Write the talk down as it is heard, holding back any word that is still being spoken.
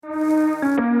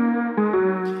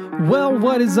Well,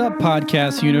 what is up,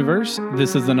 podcast universe?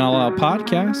 This is the Not Allowed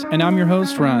Podcast, and I'm your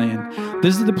host, Ryan.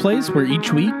 This is the place where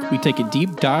each week we take a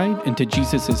deep dive into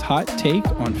Jesus' hot take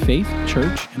on faith,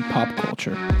 church, and pop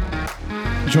culture.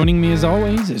 Joining me as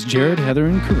always is Jared, Heather,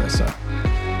 and Carissa.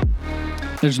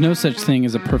 There's no such thing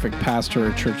as a perfect pastor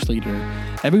or church leader.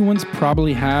 Everyone's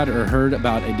probably had or heard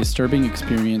about a disturbing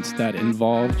experience that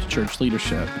involved church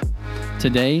leadership.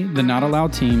 Today, the Not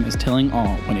Allowed team is telling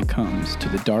all when it comes to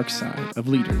the dark side of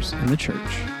leaders in the church.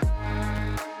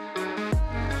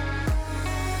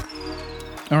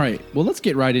 All right, well, let's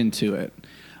get right into it.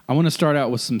 I want to start out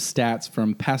with some stats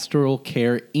from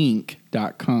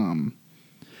pastoralcareinc.com.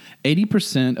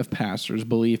 80% of pastors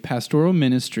believe pastoral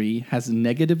ministry has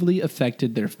negatively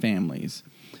affected their families.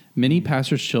 Many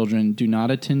pastors' children do not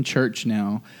attend church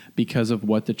now because of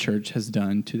what the church has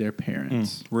done to their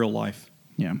parents. Real life.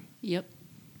 Yeah. Yep.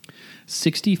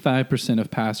 65% of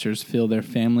pastors feel their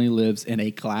family lives in a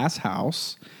glass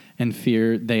house and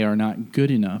fear they are not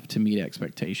good enough to meet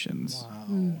expectations.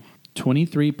 Wow.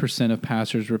 23% of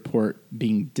pastors report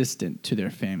being distant to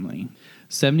their family.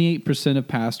 78% of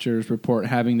pastors report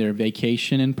having their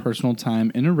vacation and personal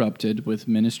time interrupted with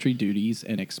ministry duties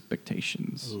and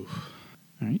expectations. Oof.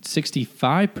 All right.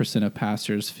 65% of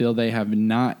pastors feel they have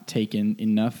not taken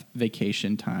enough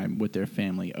vacation time with their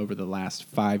family over the last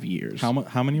 5 years. How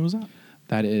many was that?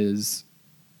 That is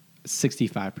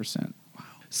 65%. Wow.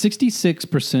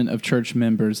 66% of church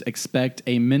members expect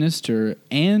a minister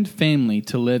and family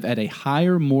to live at a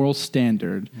higher moral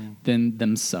standard than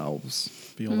themselves.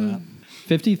 Feel that.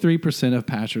 53% of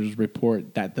pastors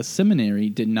report that the seminary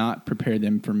did not prepare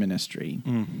them for ministry.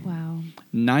 Wow.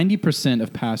 90%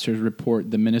 of pastors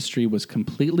report the ministry was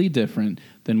completely different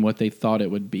than what they thought it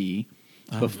would be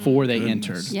before they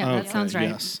entered. Yeah, that sounds right.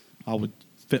 Yes, I would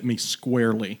fit me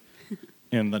squarely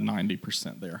in the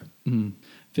 90% there.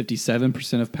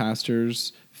 57% of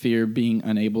pastors fear being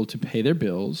unable to pay their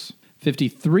bills.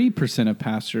 53% of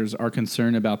pastors are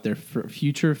concerned about their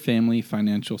future family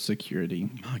financial security.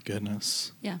 My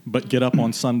goodness. Yeah. But get up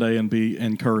on Sunday and be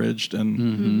encouraged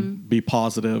and be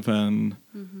positive and,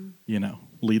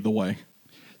 lead the way.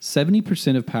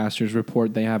 70% of pastors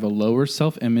report they have a lower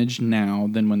self-image now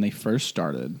than when they first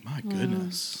started. My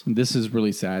goodness. This is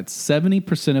really sad.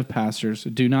 70% of pastors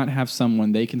do not have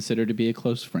someone they consider to be a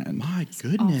close friend. My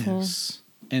goodness.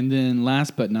 And then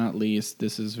last but not least,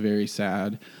 this is very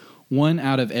sad. 1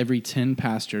 out of every 10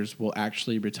 pastors will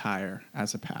actually retire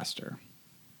as a pastor.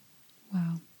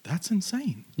 Wow. That's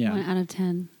insane. Yeah. 1 out of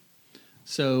 10.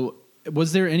 So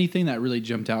was there anything that really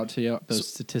jumped out to you, those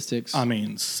statistics? I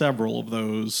mean, several of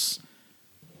those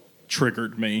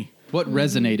triggered me. What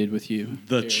resonated with you?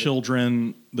 The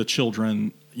children,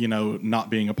 not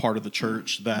being a part of the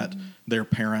church that their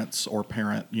parents or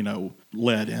parent,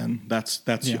 led in. That's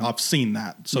Yeah. I've seen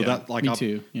that. So Yeah, that like, me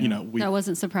too. Yeah. we That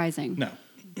wasn't surprising. no,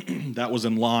 that was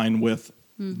in line with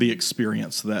the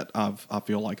experience that I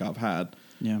feel like I've had.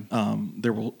 Yeah.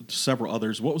 There were several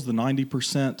others. What was the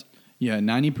 90%? Yeah,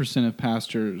 90% of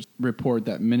pastors report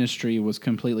that ministry was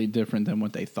completely different than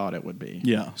what they thought it would be.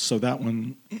 Yeah. So that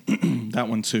one, that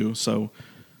one too. So,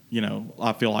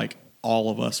 I feel like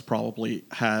all of us probably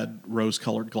had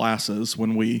rose-colored glasses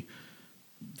when we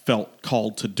felt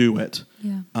called to do it.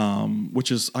 Yeah.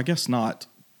 Which is, I guess, not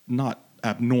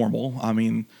abnormal. I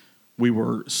mean, we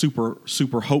were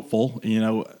super hopeful,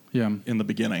 in the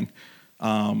beginning,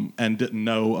 and didn't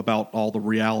know about all the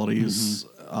realities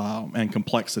and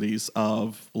complexities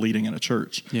of leading in a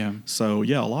church. Yeah. So,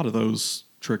 a lot of those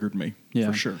triggered me,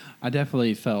 for sure. I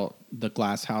definitely felt the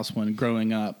glass house one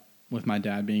growing up with my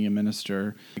dad being a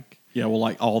minister. Yeah, well,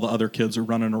 like all the other kids are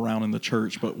running around in the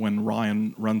church, but when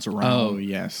Ryan runs around, Oh,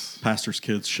 yes. pastors'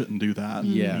 kids shouldn't do that.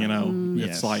 Yeah. It's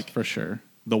Yes, like for sure.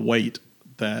 the weight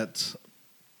that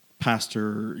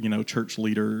pastor, church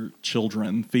leader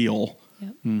children feel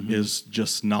Yep. is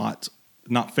just not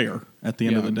fair at the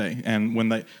end of the day. And when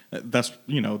that's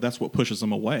what pushes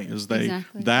them away is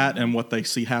Exactly. that and what they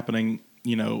see happening,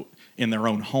 in their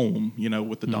own home,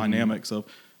 with the dynamics of,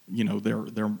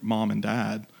 their mom and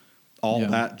dad, all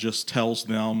that just tells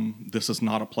them this is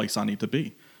not a place I need to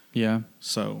be. Yeah.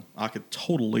 So I could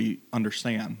totally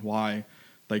understand why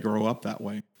they grow up that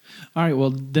way. All right, well,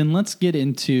 then let's get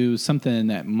into something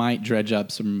that might dredge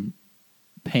up some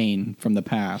pain from the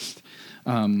past.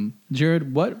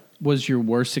 Jared, what was your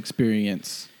worst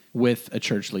experience with a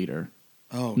church leader?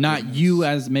 Oh, not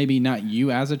goodness. not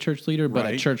you as a church leader, but a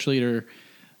Right. church leader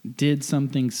did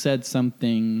something, said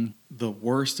something. The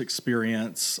worst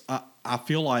experience, I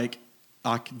feel like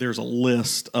there's a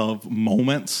list of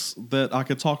moments that I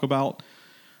could talk about,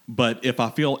 But if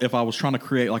I was trying to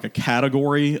create like a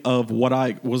category of what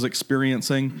I was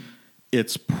experiencing,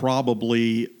 it's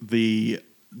probably the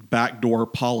backdoor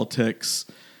politics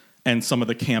and some of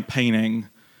the campaigning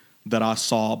that I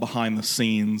saw behind the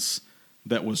scenes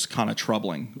that was kind of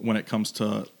troubling when it comes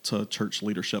to church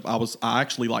leadership. I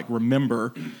actually like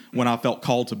remember when I felt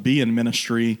called to be in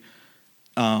ministry,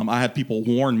 I had people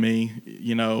warn me,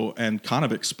 and kind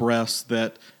of express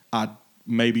that I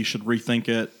maybe should rethink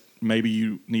it. Maybe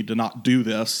you need to not do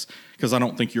this because I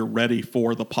don't think you're ready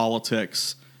for the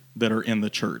politics that are in the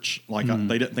church. Like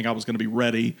they didn't think I was going to be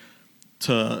ready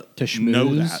to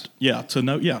know that. Yeah, to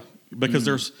know. Yeah, because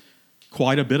there's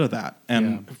quite a bit of that.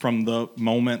 And from the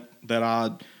moment that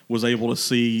I was able to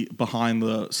see behind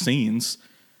the scenes,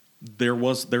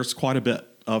 there's quite a bit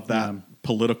of that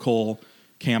political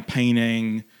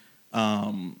campaigning,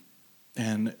 and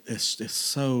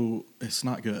it's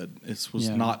not good. It was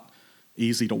not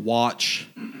easy to watch,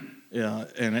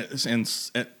 and it's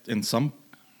in some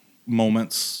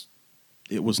moments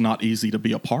it was not easy to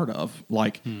be a part of,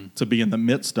 like to be in the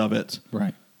midst of it.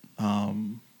 Right.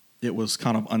 It was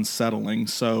kind of unsettling.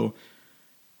 So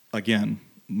again,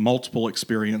 multiple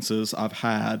experiences I've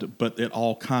had, but it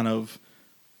all kind of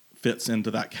fits into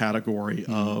that category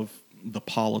of the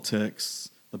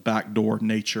politics, the backdoor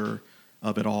nature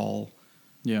of it all.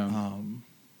 Yeah.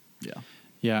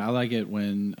 Yeah, I like it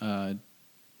when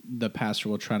the pastor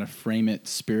will try to frame it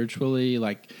spiritually,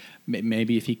 like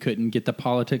maybe if he couldn't get the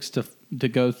politics to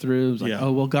go through, it was like,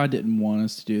 oh, well, God didn't want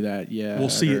us to do that. Yeah. Well,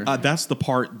 see, that's the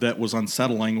part that was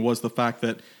unsettling, was the fact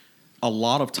that a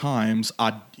lot of times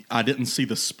I didn't see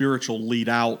the spiritual lead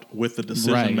out with the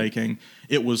decision making.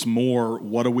 It was more,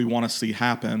 what do we want to see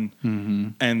happen? Mm-hmm.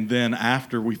 And then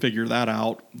after we figure that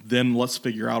out, then let's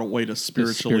figure out a way to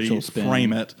spiritually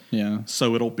frame it,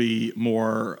 so it'll be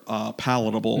more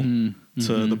palatable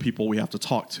to the people we have to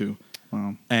talk to.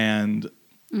 Wow. And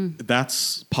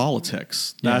that's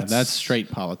politics. That's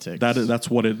straight politics.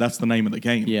 That's the name of the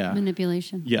game. Yeah.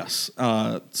 Manipulation. Yes.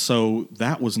 So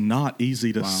that was not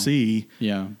easy to see.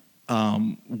 Yeah.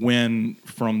 When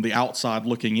from the outside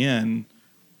looking in,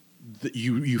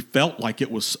 you felt like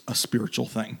it was a spiritual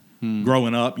thing.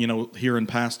 Growing up, hearing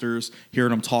pastors,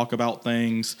 hearing them talk about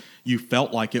things, you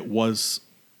felt like it was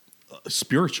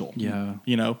spiritual. Yeah.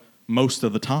 Most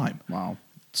of the time. Wow.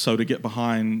 So to get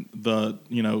behind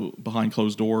behind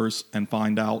closed doors and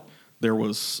find out there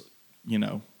was,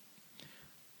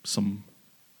 some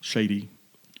shady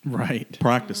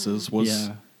practices was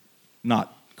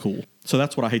not cool. So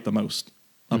that's what I hate the most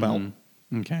about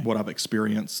what I've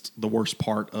experienced, the worst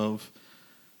part of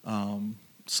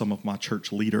some of my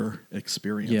church leader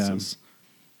experiences. Yeah.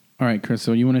 All right,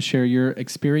 Crystal, you want to share your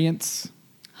experience?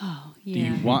 Oh, yeah. Do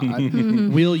you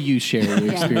want? Will you share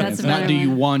your experience? Not do you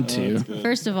want to?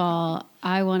 First of all,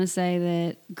 I want to say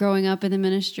that growing up in the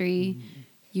ministry,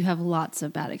 you have lots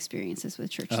of bad experiences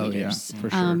with church leaders. Yeah, for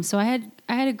sure. So I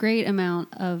had a great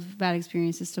amount of bad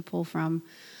experiences to pull from.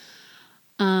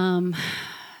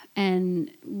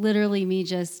 And literally me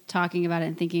just talking about it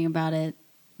and thinking about it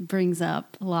brings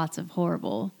up lots of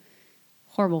horrible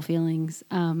feelings.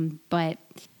 But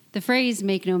the phrase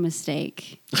 "make no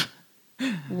mistake"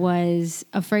 was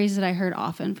a phrase that I heard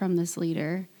often from this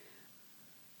leader,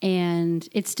 and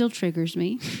it still triggers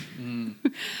me.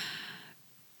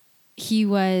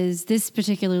 This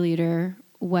particular leader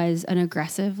was an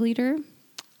aggressive leader,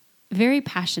 very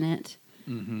passionate.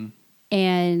 Mm-hmm.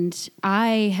 And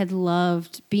I had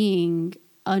loved being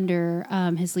under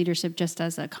his leadership just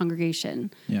as a congregation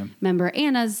member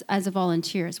and as a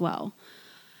volunteer as well.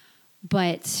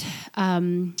 But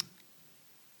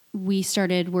we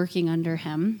started working under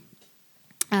him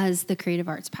as the creative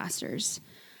arts pastors.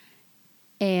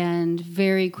 And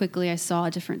very quickly I saw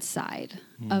a different side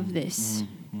of this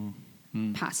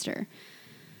pastor.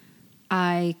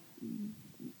 I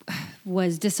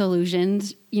was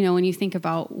disillusioned, when you think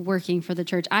about working for the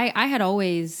church. I had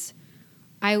always,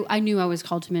 I knew I was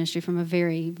called to ministry from a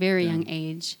very, very young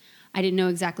age. I didn't know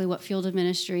exactly what field of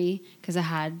ministry because I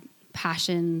had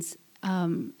passions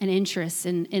and interests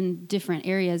in different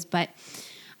areas, but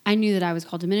I knew that I was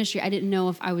called to ministry. I didn't know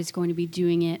if I was going to be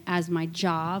doing it as my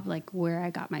job, like where I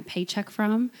got my paycheck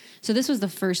from. So this was the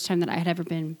first time that I had ever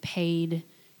been paid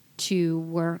to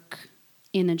work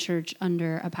in a church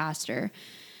under a pastor.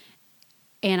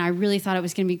 And I really thought it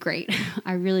was going to be great.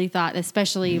 I really thought,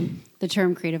 especially the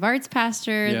term creative arts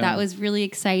pastor, that was really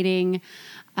exciting.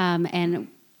 And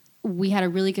we had a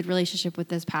really good relationship with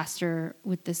this pastor,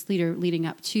 with this leader leading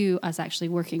up to us actually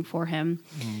working for him.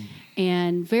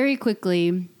 And very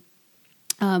quickly,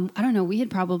 I don't know. We had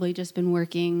probably just been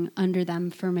working under them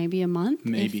for maybe a month,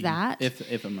 if that.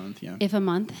 If a month, yeah. If a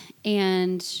month.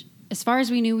 And as far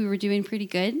as we knew, we were doing pretty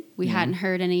good. We hadn't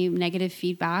heard any negative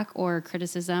feedback or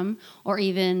criticism or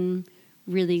even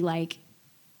really like,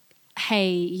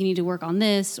 hey, you need to work on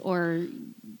this or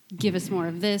give us more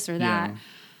of this or that.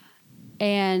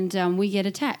 Yeah. And we get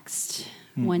a text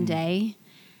one day,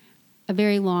 a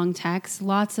very long text,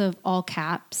 lots of all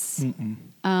caps.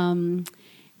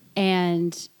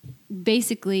 And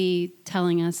basically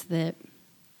telling us that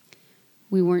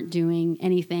we weren't doing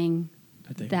anything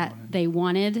that they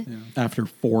wanted. Yeah. After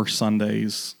 4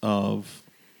 Sundays of,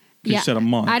 you said a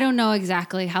month. I don't know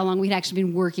exactly how long we'd actually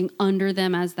been working under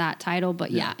them as that title,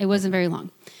 but it wasn't very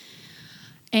long.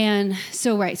 And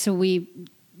so we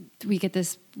get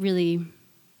this really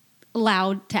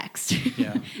loud text.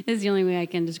 Yeah. is the only way I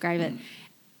can describe it.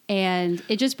 And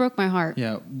it just broke my heart.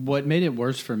 Yeah. What made it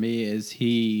worse for me is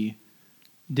he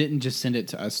didn't just send it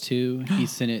to us two. He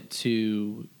sent it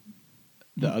to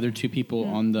the other 2 people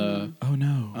on the... Oh,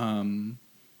 no.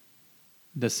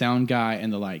 The sound guy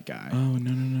and the light guy. Oh,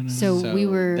 no. So we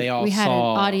had an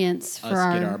audience for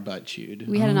us get our butt chewed.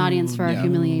 We had an audience for our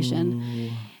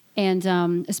humiliation.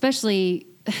 And especially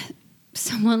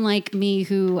someone like me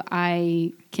who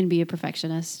I can be a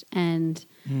perfectionist and...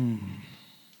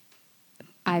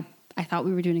 I thought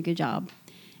we were doing a good job.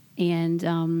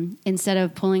 And instead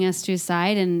of pulling us to his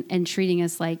side and treating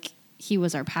us like he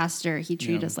was our pastor, he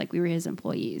treated us like we were his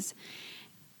employees.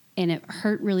 And it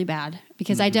hurt really bad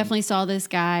because I definitely saw this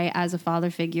guy as a father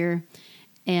figure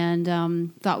and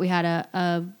thought we had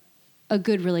a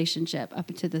good relationship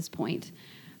up to this point.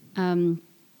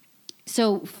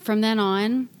 So from then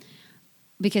on,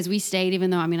 because we stayed, even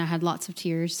though, I had lots of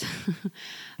tears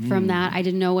from that. I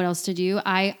didn't know what else to do.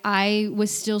 I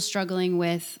was still struggling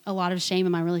with a lot of shame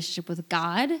in my relationship with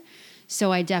God.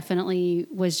 So I definitely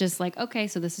was just like, okay,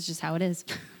 so this is just how it is.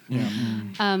 Yeah.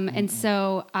 And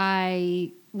so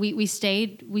we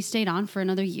stayed on for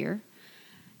another year.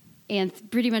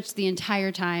 And pretty much the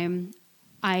entire time,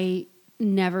 I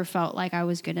never felt like I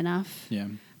was good enough. Yeah.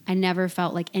 I never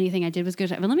felt like anything I did was good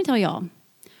enough. But let me tell y'all,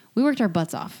 we worked our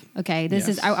butts off. Okay. This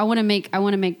is, I want to make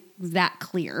that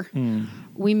clear.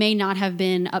 We may not have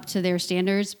been up to their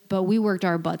standards, but we worked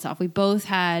our butts off. We both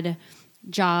had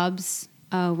jobs.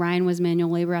 Ryan was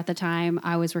manual labor at the time.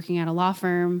 I was working at a law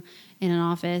firm in an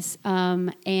office,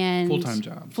 and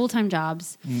full-time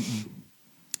jobs.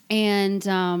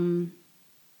 And,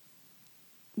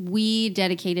 we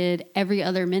dedicated every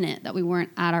other minute that we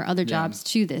weren't at our other jobs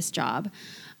to this job.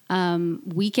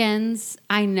 Weekends,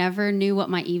 I never knew what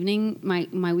my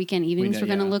weekend evenings were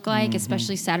going to look like,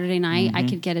 especially Saturday night. I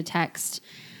could get a text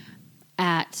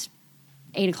at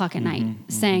 8:00 at night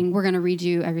saying, we're going to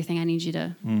redo everything. I need you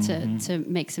to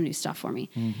make some new stuff for me.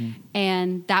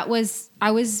 And I was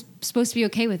supposed to be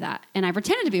okay with that. And I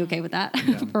pretended to be okay with that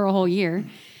for a whole year.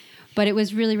 But it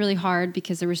was really, really hard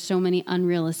because there were so many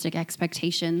unrealistic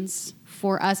expectations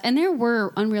for us. And there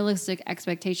were unrealistic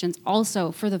expectations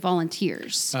also for the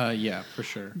volunteers. Yeah, for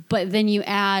sure. But then you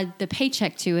add the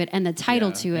paycheck to it and the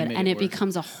title to it, and it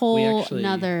becomes a whole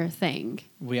nother thing.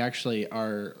 We actually,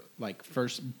 our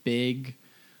first big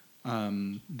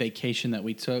vacation that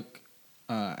we took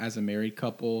as a married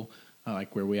couple,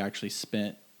 where we actually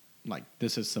spent,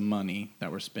 this is some money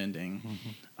that we're spending.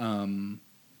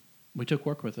 We took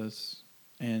work with us,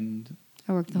 and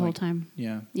I worked the whole time.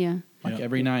 Yeah.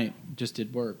 Every night, just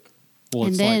did work. Well,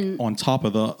 it's on top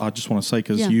of I just want to say,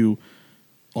 because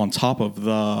on top of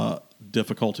the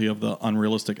difficulty of the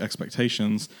unrealistic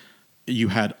expectations, you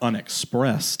had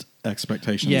unexpressed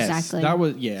expectations. Yes, exactly. That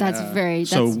was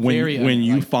So when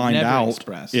you find out,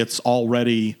 expressed. It's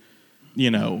already.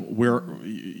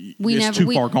 It's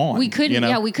too far gone. We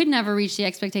couldn't. We could never reach the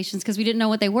expectations because we didn't know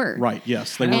what they were. Right.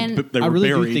 Yes, they were. I really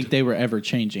do think they were ever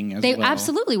changing. They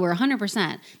absolutely were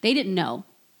 100%. They didn't know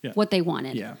what they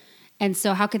wanted. Yeah. And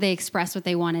so, how could they express what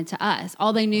they wanted to us?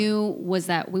 All they knew was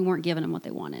that we weren't giving them what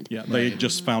they wanted. Yeah, they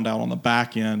just found out on the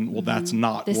back end. Well, that's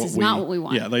not. This is not what we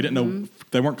want. Yeah, they didn't know.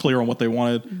 They weren't clear on what they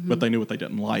wanted, but they knew what they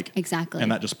didn't like. Exactly.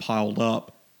 And that just piled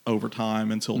up over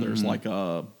time until there's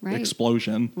a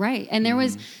explosion. Right. And there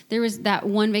was that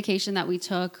one vacation that we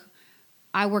took.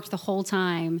 I worked the whole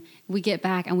time. We get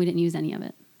back and we didn't use any of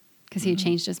it because he had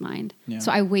changed his mind. Yeah.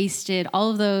 So I wasted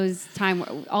all of those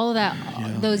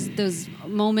those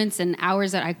moments and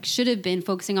hours that I should have been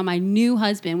focusing on my new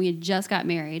husband. We had just got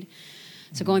married.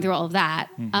 So going through all of that,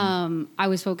 I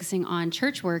was focusing on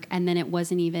church work, and then it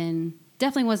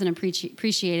definitely wasn't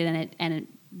appreciated, and it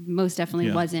most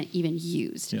definitely wasn't even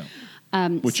used. Yeah.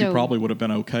 Which you probably would have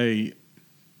been okay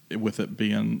with it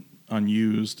being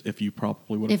unused if you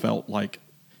probably would have felt like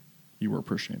you were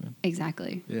appreciated.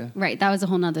 Exactly. Yeah. Right. That was a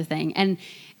whole nother thing. And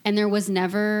there was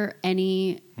never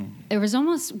any, it was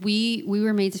almost, we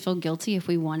were made to feel guilty if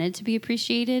we wanted to be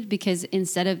appreciated, because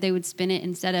they would spin it,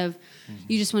 instead of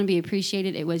you just want to be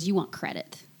appreciated, it was you want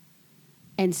credit.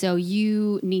 And so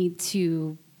you need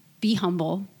to be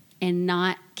humble and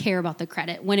not care about the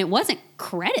credit, when it wasn't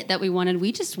credit that we wanted.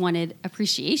 We just wanted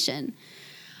appreciation.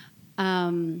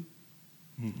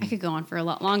 I could go on for a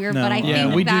lot longer, but I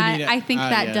think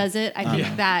that does it. I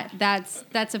think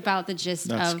that's about the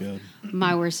gist of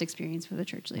my worst experience with a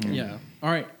church leader. Yeah. All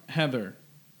right, Heather.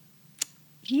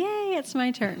 Yay, it's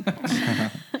my turn.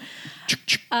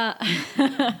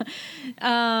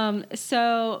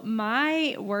 So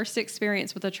my worst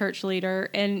experience with a church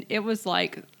leader, and it was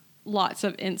like lots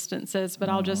of instances, but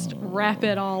I'll just wrap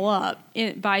it all up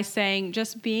by saying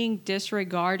just being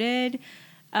disregarded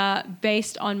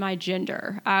based on my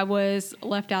gender. I was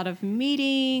left out of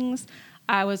meetings.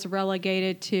 I was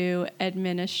relegated to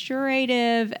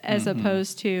administrative as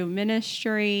opposed to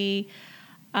ministry.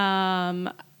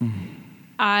 I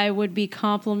would be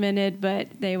complimented, but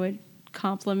they would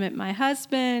compliment my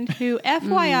husband, who,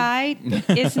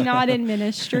 FYI, is not in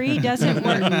ministry, doesn't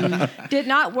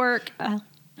work,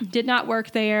 did not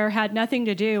work there, had nothing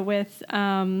to do with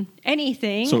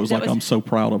anything. So it was like, I'm so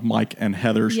proud of Mike and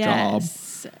Heather's job.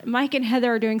 Mike and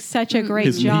Heather are doing such a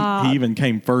great job. He even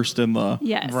came first in the...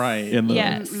 Yes. Right.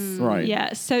 Right.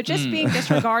 Yes. So just being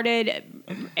disregarded,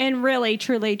 and really,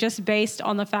 truly, just based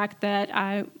on the fact that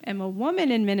I am a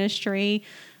woman in ministry,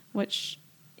 which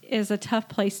is a tough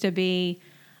place to be.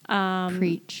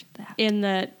 Preach that. In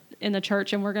the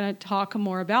church, and we're going to talk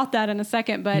more about that in a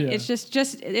second, but it's just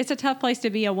it's a tough place to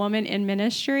be a woman in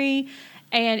ministry,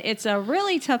 and it's a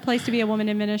really tough place to be a woman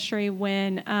in ministry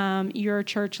when your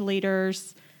church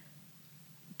leaders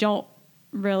don't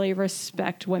really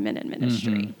respect women in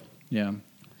ministry. Yeah,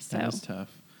 that is tough.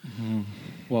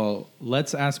 Well,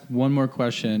 let's ask one more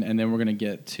question, and then we're going to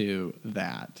get to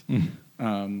that.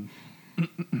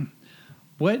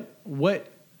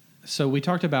 So we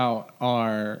talked about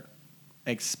our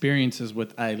experiences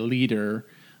with a leader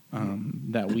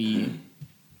that we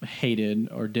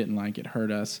hated or didn't like. It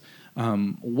hurt us.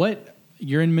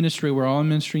 You're in ministry. We're all in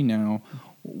ministry now.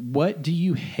 What do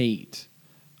you hate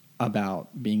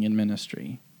about being in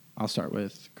ministry? I'll start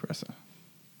with Carissa.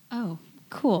 Oh,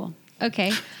 cool.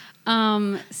 Okay.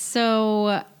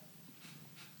 So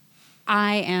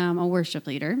I am a worship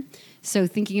leader. So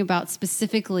thinking about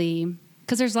specifically,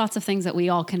 because there's lots of things that we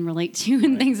all can relate to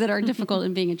and things that are difficult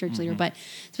in being a church leader, but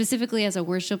specifically as a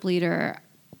worship leader,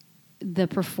 the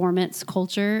performance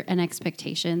culture and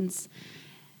expectations.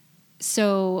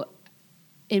 So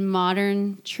in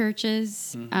modern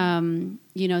churches,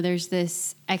 there's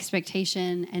this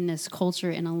expectation and this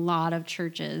culture in a lot of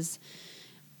churches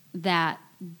that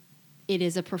it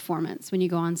is a performance. When you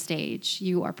go on stage,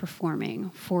 you are performing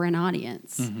for an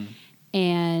audience.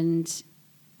 And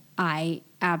I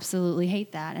absolutely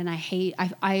hate that. And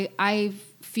I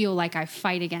feel like I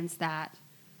fight against that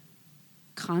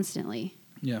constantly.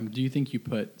 Yeah. Do you think you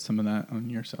put some of that on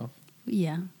yourself?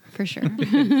 Yeah, for sure.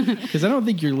 Because I don't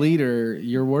think your leader,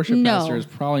 your worship pastor, is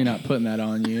probably not putting that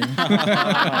on you.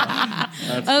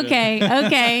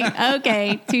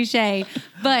 Okay, touche.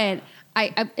 But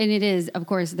and it is, of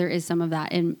course, there is some of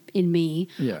that in me.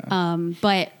 Yeah.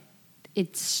 But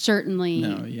it's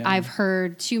certainly, I've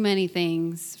heard too many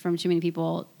things from too many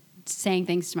people saying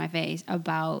things to my face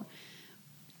about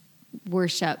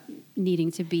worship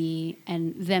needing to be,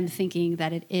 and them thinking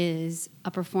that it is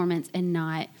a performance and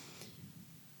not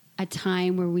a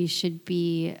time where we should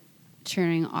be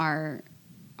turning our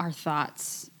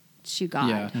thoughts to God.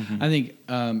 Yeah, I think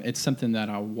it's something that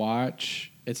I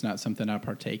watch. It's not something I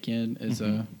partake in as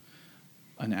an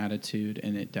attitude,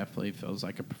 and it definitely feels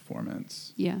like a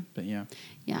performance. Yeah. But yeah,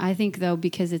 I think though,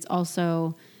 because it's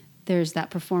also, there's that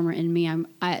performer in me.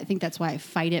 I think that's why I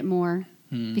fight it more,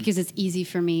 because it's easy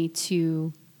for me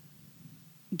to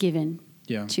give in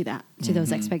to that, to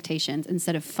those expectations,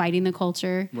 instead of fighting the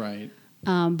culture. Right.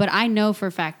 But I know for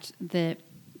a fact that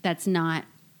that's not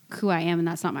who I am, and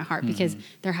that's not my heart, because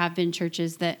there have been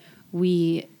churches that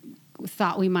we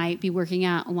thought we might be working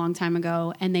at a long time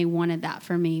ago, and they wanted that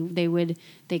for me. They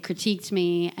critiqued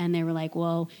me, and they were like,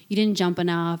 well, you didn't jump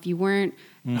enough. You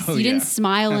didn't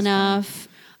smile enough.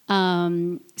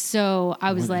 So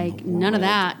I was like, none of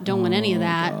that. Don't want any of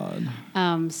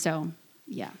that. So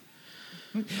yeah.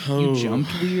 You jumped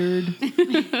weird.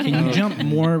 Can you jump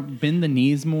more? Bend the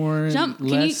knees more.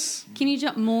 Less. Can you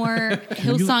jump more?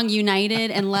 Hillsong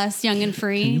United and less Young and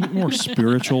Free. Can you get more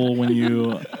spiritual when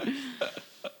you?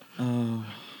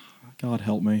 God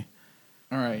help me.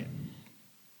 All right,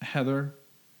 Heather.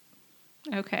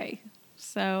 Okay.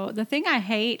 So the thing I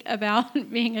hate about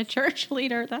being a church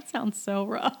leader, that sounds so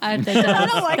rough. I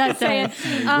don't like to say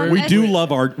it. We do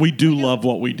love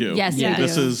what we do. Yes, Yeah. we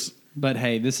This do. is But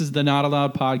hey, this is the Not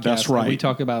Allowed podcast. That's right. We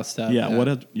talk about stuff. Yeah,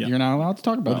 that you're not allowed to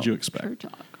talk about. what did you expect? True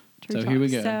talk. So here we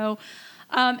go. So,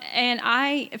 and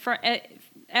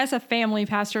as a family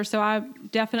pastor, so I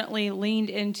definitely leaned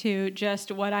into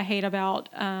just what I hate about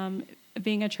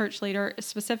being a church leader,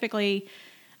 specifically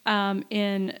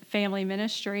in family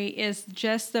ministry, is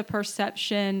just the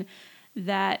perception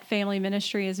that family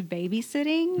ministry is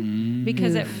babysitting,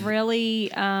 because it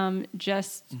really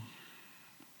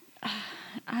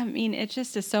I mean, it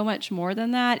just is so much more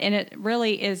than that. And it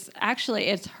really is, actually,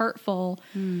 it's hurtful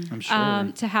I'm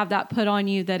sure. to have that put on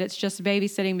you, that it's just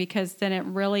babysitting, because then it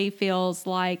really feels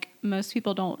like most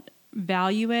people don't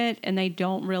value it and they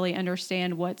don't really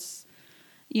understand what's,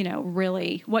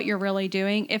 really what you're really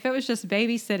doing. If it was just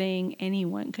babysitting,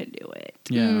 anyone could do it.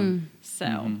 Yeah.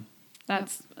 So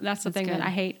that's the thing good. that I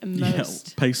hate Yeah,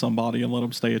 most, pay somebody and let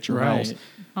them stay at your Right. house.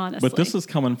 honestly. But this is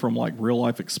coming from like real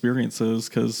life experiences,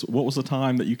 because what was the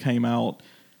time that you came out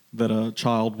that a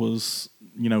child was,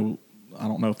 I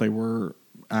don't know if they were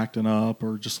acting up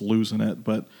or just losing it,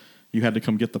 but you had to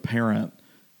come get the parent,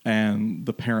 and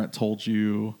the parent told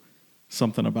you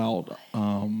something about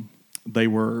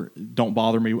don't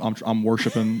bother me, I'm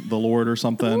worshiping the Lord or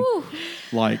something.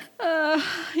 Like,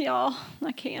 y'all,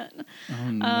 I can't. Oh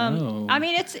no. I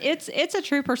mean, it's a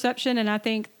true perception, and I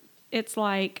think it's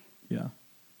like, yeah,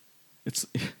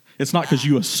 it's not because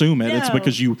you assume it; it's No.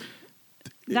 because you.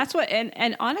 that's what,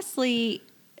 and honestly,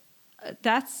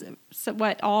 that's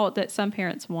what that some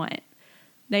parents want.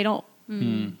 They don't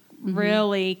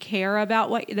really care about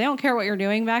they don't care what you're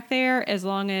doing back there, as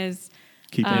long as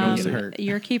Keep They don't it get easy. hurt.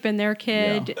 you're keeping their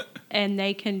kid and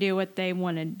they can do what they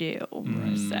want to do.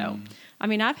 So, I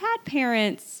mean, I've had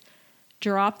parents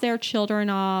drop their children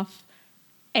off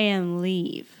and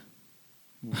leave.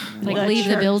 Like leave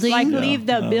the building? Like Yeah. leave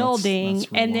the No, building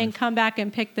that's real and then life. come back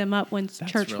and pick them up when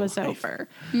church real was life. over.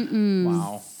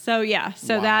 Wow. So yeah,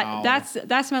 so Wow.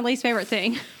 that's my least favorite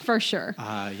thing for sure.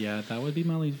 Yeah, that would be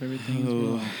my least favorite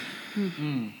thing as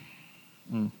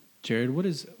well. Jared, what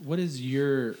is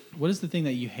the thing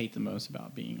that you hate the most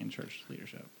about being in church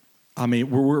leadership? I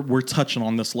mean, we're touching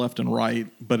on this left and right,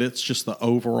 but it's just the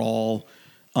overall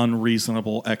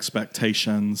unreasonable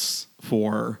expectations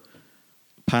for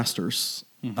pastors.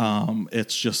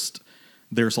 It's just,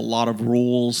 there's a lot of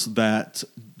rules that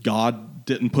God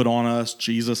didn't put on us,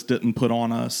 Jesus didn't put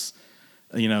on us,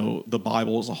 the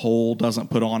Bible as a whole doesn't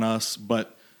put on us,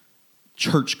 but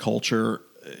church culture,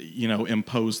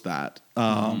 imposed that.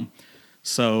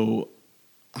 So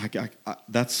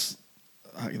that's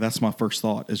my first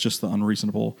thought, is just the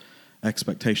unreasonable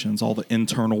expectations, all the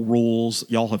internal rules.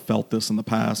 Y'all have felt this in the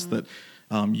past, that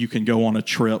you can go on a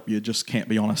trip, you just can't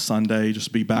be on a Sunday,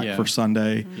 just be back for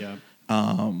Sunday. Yeah.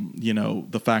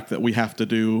 The fact that we have to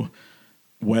do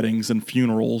weddings and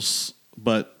funerals,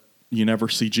 but you never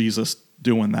see Jesus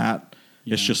doing that.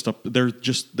 Yeah. It's just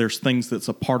there's things that's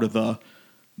a part of the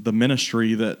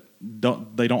ministry that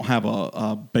they don't have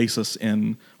a basis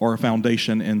in, or a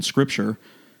foundation in Scripture,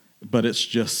 but it's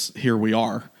just, here we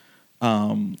are.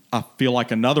 I feel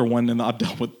like another one, and I've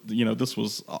dealt with,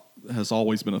 this has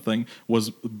always been a thing, was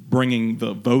bringing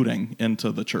the voting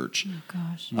into the church. Oh,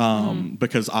 gosh.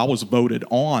 Because I was voted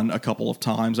on a couple of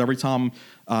times. Every time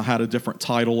I had a different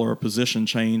title or a position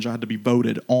change, I had to be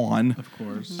voted on. Of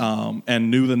course. And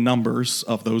knew the numbers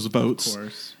of those votes. Of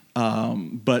course.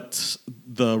 But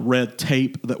the red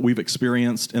tape that we've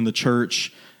experienced in the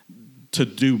church to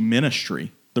do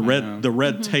ministry, the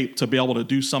red tape to be able to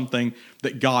do something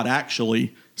that God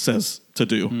actually says to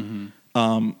do,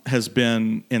 has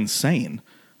been insane.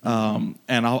 And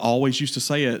I always used to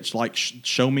say it, like,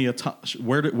 show me a time.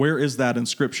 Where is that in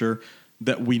Scripture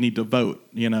that we need to vote?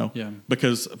 Yeah.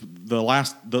 Because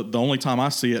the only time I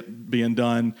see it being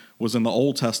done was in the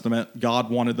Old Testament. God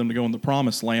wanted them to go in the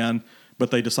Promised Land,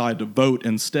 but they decided to vote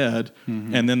instead,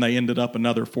 and then they ended up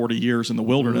another 40 years in the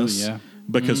wilderness. Ooh, yeah.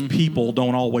 Because people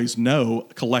don't always know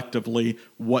collectively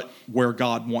where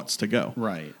God wants to go.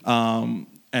 Right.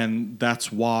 And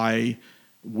that's why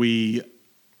we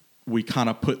kind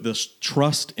of put this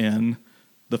trust in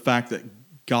the fact that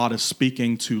God is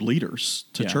speaking to leaders,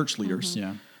 to church leaders.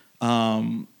 Yeah.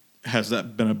 Has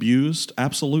that been abused?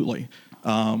 Absolutely.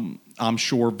 I'm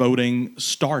sure voting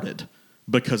started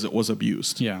because it was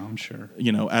abused. Yeah, I'm sure.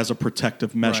 As a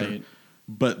protective measure. Right.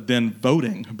 But then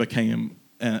voting became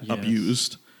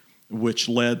abused, which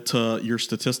led to your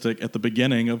statistic at the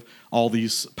beginning of all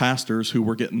these pastors who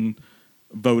were getting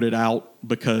voted out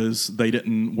because they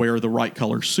didn't wear the right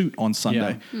color suit on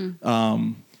Sunday.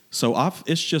 So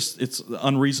it's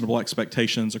unreasonable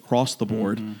expectations across the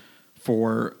board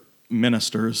for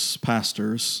ministers,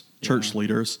 pastors, church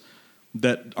leaders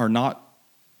that are not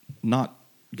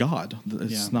God.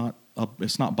 It's not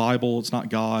Bible. It's not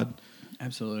God.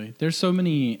 Absolutely. There's so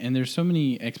many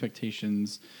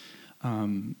expectations.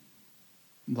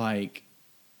 Like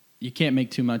you can't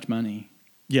make too much money.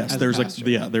 Yes, there's a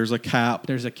cap.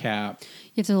 There's a cap.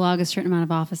 You have to log a certain amount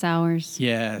of office hours.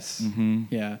 Yes.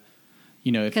 Yeah.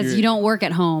 Because you don't work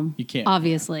at home, you can't.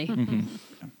 Obviously.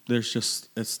 There's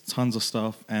it's tons of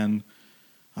stuff, and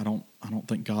I don't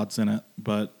think God's in it,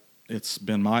 but it's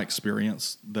been my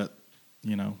experience that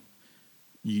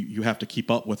you have to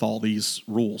keep up with all these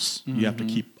rules. You have to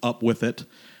keep up with it,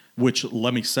 which,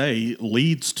 let me say,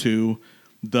 leads to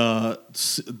the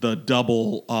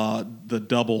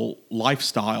double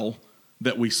lifestyle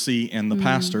that we see in the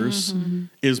pastors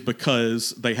is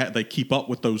because they keep up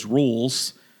with those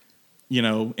rules,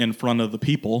 in front of the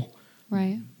people,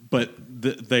 right? But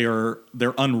they're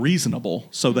unreasonable,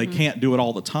 so they can't do it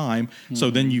all the time. So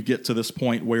then you get to this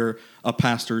point where a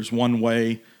pastor's one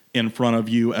way in front of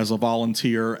you as a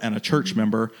volunteer and a church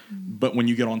member, but when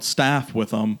you get on staff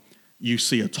with them, you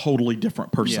see a totally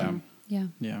different person.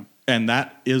 Yeah. And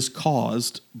that is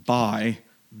caused by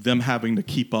them having to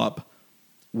keep up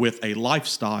with a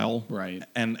lifestyle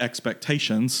and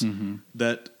expectations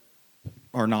that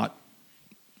are not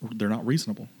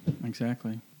reasonable.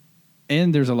 Exactly.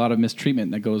 And there's a lot of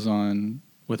mistreatment that goes on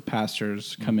with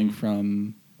pastors coming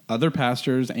from other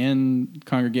pastors and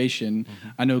congregation.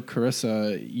 I know,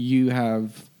 Carissa, you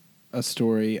have a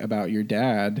story about your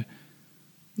dad.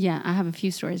 Yeah, I have a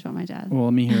few stories about my dad. Well,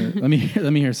 let me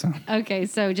hear some. Okay,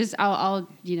 so just I'll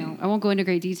I won't go into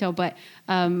great detail, but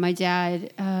my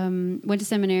dad went to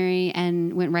seminary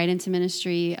and went right into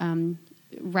ministry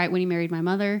right when he married my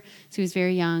mother. So he was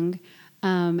very young,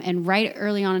 and right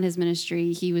early on in his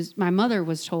ministry, my mother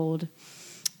was told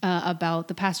about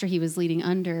the pastor he was leading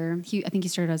under. I think he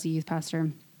started as a youth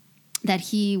pastor. That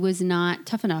he was not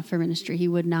tough enough for ministry. He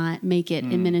would not make it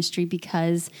in ministry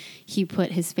because he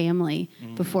put his family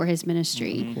before his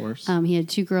ministry. Of course. He had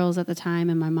 2 girls at the time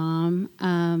and my mom,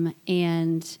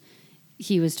 and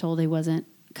he was told he wasn't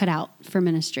cut out for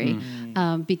ministry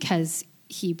because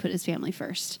he put his family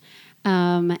first.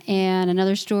 And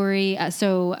another story,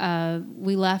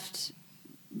 we left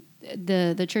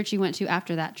the church he went to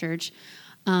after that church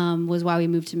was why we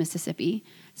moved to Mississippi.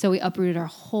 So we uprooted our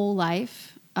whole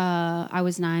life. I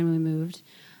was 9 when we moved,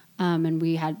 and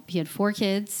he had 4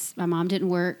 kids. My mom didn't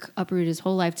work, uprooted his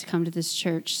whole life to come to this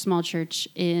church, small church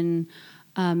in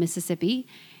Mississippi.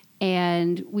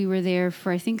 And we were there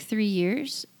for, I think, 3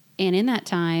 years. And in that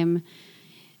time,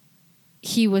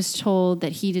 he was told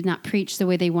that he did not preach the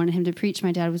way they wanted him to preach.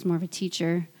 My dad was more of a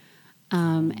teacher.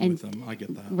 With them, I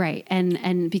get that. Right.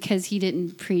 And because he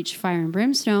didn't preach fire and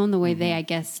brimstone the way they, I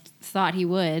guess, thought he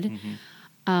would,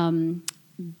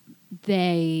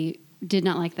 they did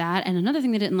not like that. And another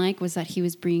thing they didn't like was that he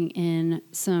was bringing in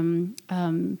some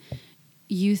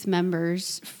youth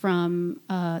members from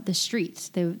the streets.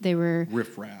 They were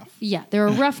riffraff. Yeah, they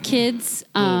were rough kids.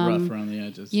 A little rough around the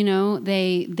edges.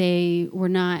 They were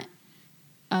not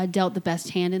dealt the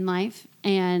best hand in life,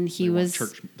 and they weren't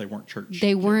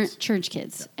church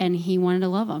kids, and he wanted to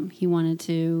love them. He wanted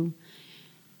to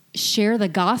share the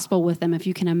gospel with them, if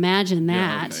you can imagine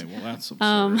that. Yeah, okay. Well, that's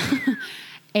absurd.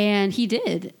 And he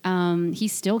did. He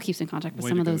still keeps in contact with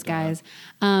some of those guys.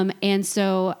 And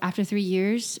so after 3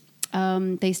 years,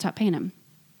 they stopped paying him.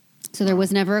 So there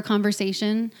was never a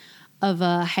conversation of,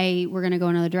 hey, we're going to go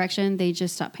another direction. They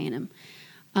just stopped paying him.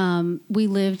 We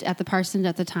lived at the Parsons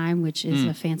at the time, which is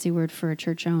a fancy word for a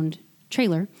church-owned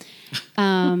trailer.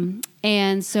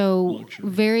 And so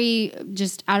very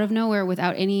just out of nowhere,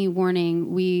 without any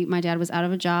warning, my dad was out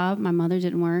of a job. My mother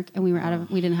didn't work, and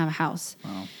we didn't have a house.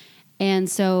 Wow. And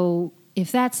so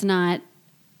if that's not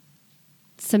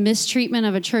some mistreatment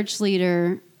of a church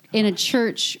leader in a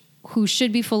church who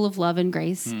should be full of love and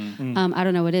grace, I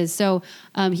don't know what is. So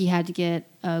he had to get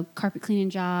a carpet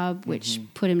cleaning job, which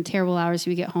put him terrible hours.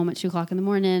 He would get home at 2:00 in the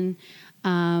morning,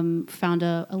 found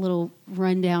a little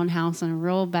rundown house in a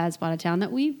real bad spot of town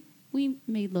that we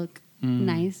made look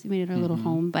nice. We made it our little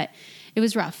home, but it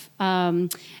was rough.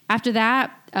 After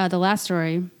that, the last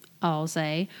story I'll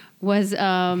say was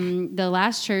the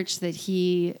last church that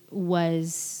he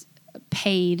was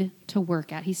paid to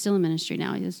work at. He's still in ministry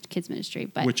now. He does kids ministry,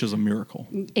 but which is a miracle.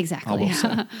 Exactly. I will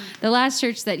say. The last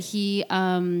church that he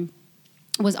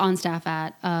was on staff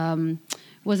at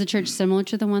was a church similar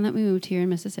to the one that we moved here in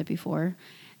Mississippi for,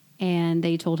 and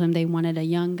they told him they wanted a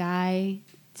young guy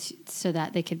so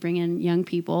that they could bring in young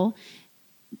people.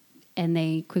 And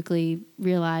they quickly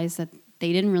realized that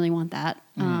they didn't really want that,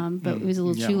 but it was a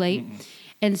little too late.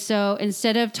 And so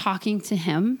instead of talking to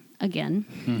him again,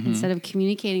 instead of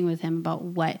communicating with him about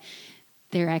what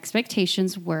their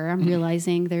expectations were, I'm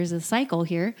realizing there's a cycle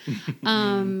here.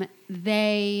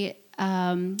 They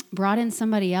brought in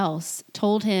somebody else,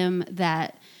 told him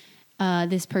that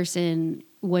this person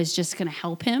was just going to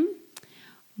help him,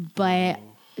 but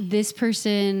this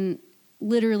person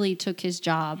literally took his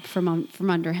job from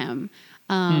under him,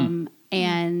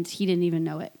 and he didn't even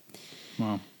know it.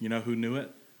 Wow. You know who knew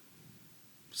it?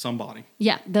 Somebody.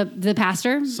 Yeah, the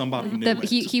pastor. Somebody knew it.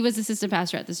 He was assistant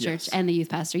pastor at this church and the youth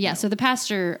pastor. Yeah, so the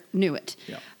pastor knew it.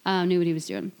 Yeah. Knew what he was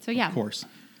doing. So yeah. Of course.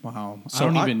 Wow. So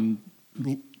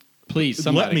Please,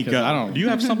 somebody. Let me go. I don't. Do you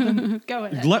have something? Go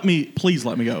ahead. Please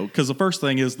let me go. Because the first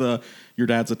thing is your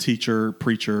dad's a teacher,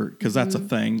 preacher, because that's a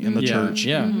thing in the church.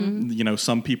 Yeah. You know,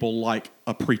 some people like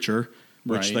a preacher,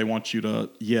 which they want you to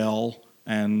yell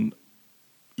and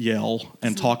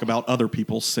talk about other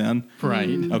people's sin. Right.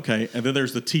 Okay. And then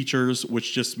there's the teachers,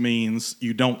 which just means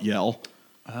you don't yell.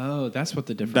 Oh, that's what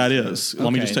the difference That is.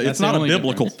 Let me just tell you, it's not a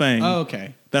biblical thing. Oh,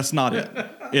 okay. That's not it.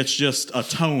 It's just a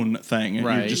tone thing.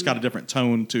 Right. You've just got a different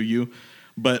tone to you.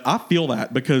 But I feel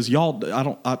that because y'all, I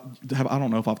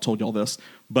don't know if I've told y'all this,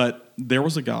 but there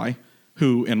was a guy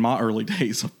who in my early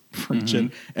days of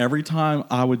preaching, every time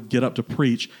I would get up to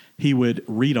preach, he would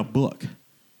read a book.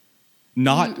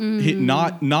 Not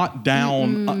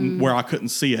down where I couldn't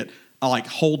see it. I like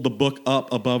hold the book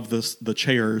up above the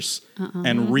chairs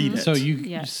and read it. So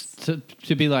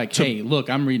to be like, hey, look,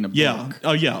 I'm reading a book. Yeah.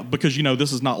 Oh, yeah. Because,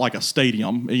 this is not like a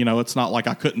stadium. It's not like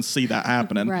I couldn't see that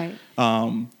happening. Right.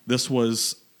 This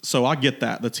was, so I get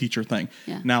that, the teacher thing.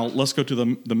 Yeah. Now, let's go to the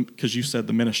because you said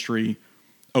the ministry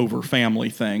over family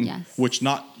thing, which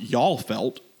not y'all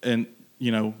felt, and,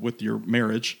 with your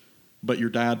marriage, but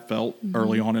your dad felt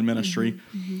early on in ministry.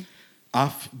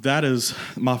 That is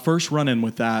my first run-in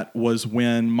with that was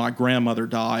when my grandmother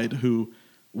died, who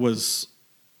was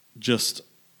just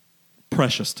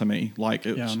precious to me. Like,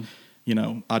 it was,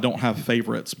 I don't have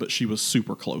favorites, but she was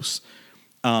super close.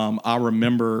 I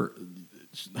remember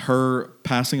her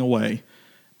passing away,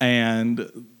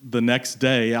 and the next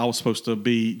day I was supposed to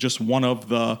be just one of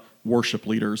the worship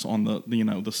leaders on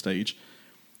the stage.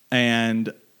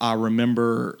 And I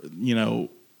remember,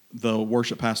 the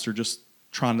worship pastor just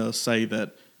trying to say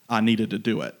that I needed to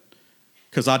do it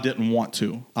because I didn't want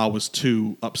to. I was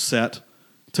too upset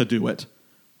to do it.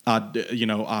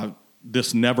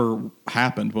 This never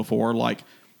happened before. Like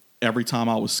every time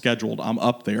I was scheduled, I'm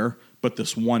up there. But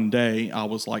this one day, I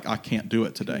was like, I can't do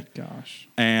it today. Gosh.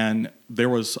 And there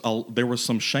was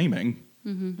some shaming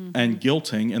and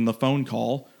guilting in the phone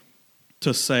call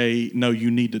to say, no,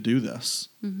 you need to do this.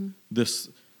 This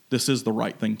is the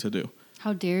right thing to do.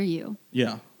 How dare you?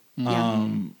 Yeah.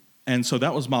 And so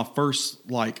that was my first,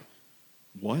 like,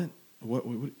 what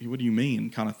do you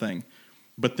mean kind of thing.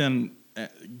 But then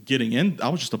I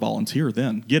was just a volunteer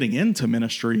then. Getting into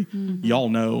ministry, y'all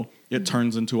know it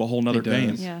turns into a whole nother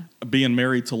game. Yeah. Being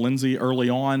married to Lindsay early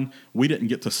on, we didn't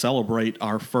get to celebrate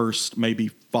our first maybe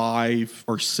 5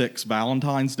 or 6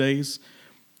 Valentine's days.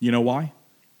 You know why?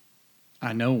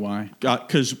 I know why.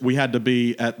 Because we had to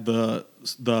be at the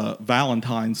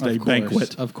Valentine's Day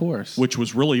banquet, of course, which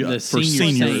was really for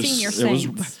seniors. Senior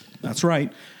saints. That's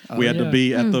right. We had to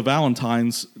be at the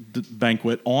Valentine's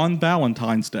banquet on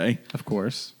Valentine's Day, of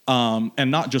course,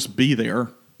 and not just be there,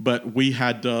 but we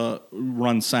had to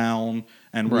run sound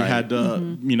and we had to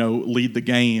lead the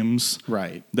games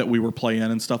that we were playing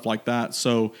and stuff like that.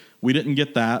 So we didn't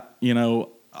get that.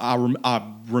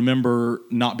 I remember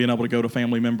not being able to go to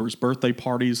family members' birthday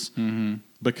parties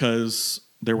because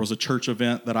there was a church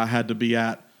event that I had to be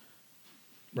at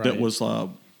that was,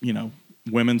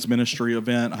 women's ministry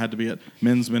event. I had to be at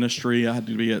men's ministry. I had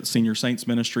to be at senior saints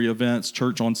ministry events,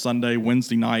 church on Sunday,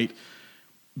 Wednesday night.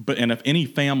 And if any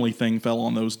family thing fell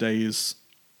on those days,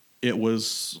 it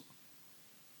was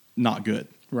not good.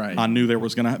 Right. I knew there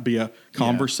was going to be a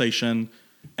conversation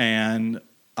and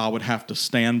I would have to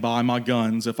stand by my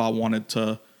guns if I wanted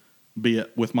to be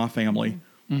with my family.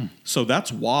 So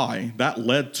that's why that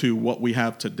led to what we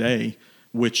have today,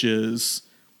 which is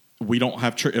we don't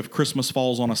have church. If Christmas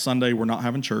falls on a Sunday, we're not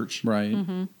having church. Right.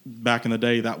 Back in the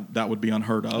day, that would be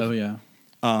unheard of. Oh, yeah.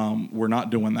 We're not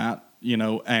doing that,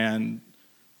 and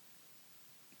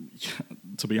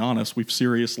to be honest, we've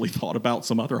seriously thought about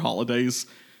some other holidays,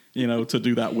 to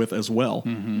do that with as well.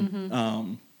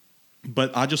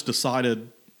 But I just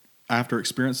decided after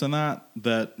experiencing that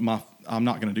I'm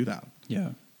not going to do that. Yeah.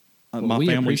 my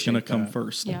family's going to come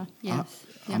first. Yeah. Yes.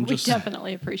 I'm we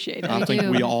definitely appreciate it. I think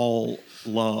we all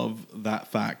love that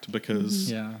fact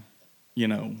because, you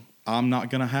know,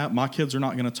 my kids are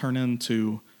not going to turn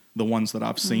into the ones that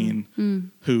I've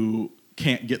seen who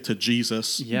can't get to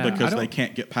Jesus because they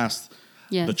can't get past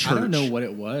the church. I don't know what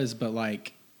it was, but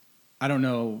like, I don't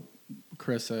know,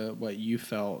 Carissa, what you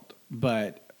felt,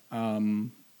 but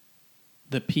the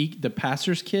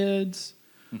pastor's kids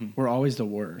were always the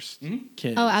worst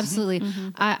kids. Oh, absolutely.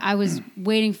 I was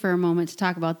waiting for a moment to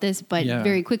talk about this, but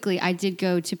very quickly, I did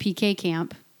go to PK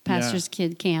camp, pastor's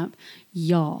kid camp.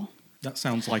 Y'all. That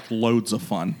sounds like loads of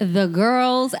fun. The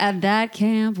girls at that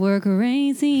camp were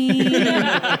crazy.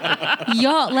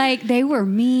 Y'all, like, they were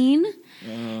mean.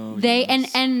 Oh,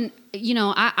 and you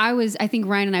know, I think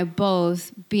Ryan and I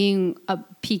both, being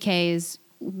PKs,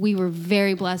 we were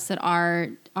very blessed that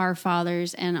our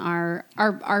fathers and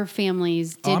our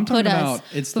families did put us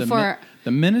before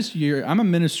the minister. I'm a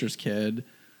minister's kid,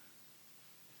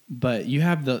 but you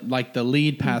have the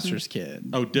lead pastor's kid.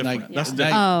 Oh, different. Like, that's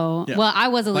different. Well, I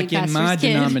was a lead pastor's kid. Like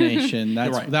in my denomination,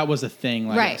 that was a thing.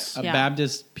 Like a Yeah.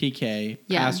 Baptist PK,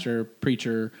 pastor,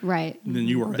 preacher. Right. And then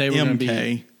you were an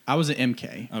MK. I was an MK.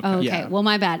 Okay. Oh, okay. Yeah. Well,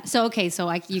 my bad. So,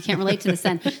 you can't relate to this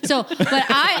then. So, but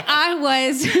I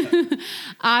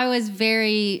was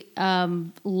very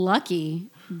lucky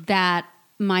that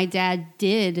my dad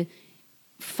did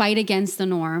fight against the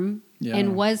norm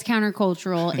and was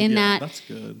countercultural in that that's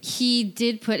good. He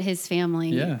did put his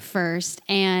family first.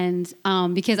 And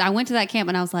because I went to that camp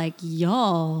and I was like,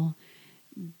 y'all,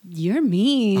 you're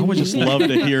mean. I would just love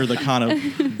to hear the kind of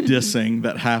dissing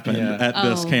that happened at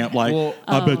this camp. Like,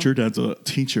 I bet your dad's a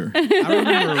teacher. I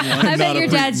remember I bet your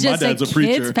dad's just a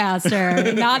kids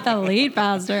pastor, not the lead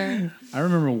pastor. I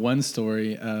remember one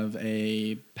story of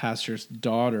a pastor's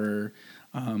daughter.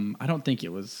 I don't think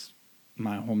it was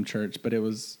my home church, but it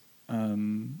was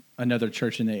another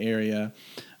church in the area.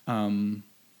 And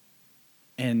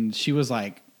she was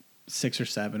like 6 or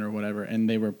 7 or whatever, and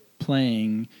they were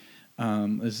playing.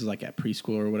 This is like at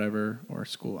preschool or whatever, or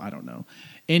school, I don't know.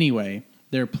 Anyway,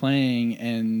 they're playing,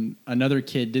 and another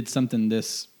kid did something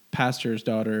this pastor's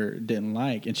daughter didn't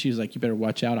like, and she was like, "You better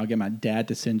watch out! I'll get my dad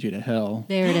to send you to hell."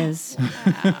 There it is.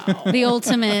 Wow. The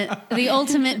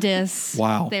ultimate diss.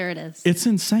 Wow. There it is. It's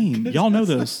insane. Y'all know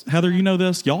this. Heather, you know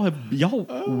this.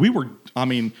 I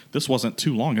mean, this wasn't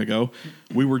too long ago.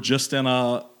 We were just in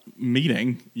a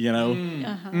meeting, you know,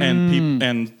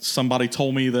 and somebody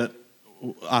told me that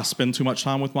I spend too much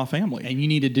time with my family. And you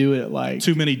need to do it like...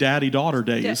 Too many daddy-daughter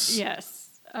days.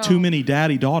 Yes. Oh. Too many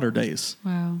daddy-daughter days.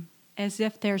 Wow. As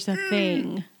if there's a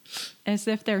thing. As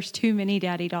if there's too many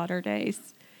daddy-daughter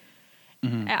days.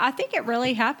 Mm-hmm. I think it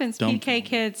really happens, PK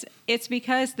kids. It's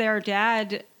because their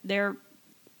dad,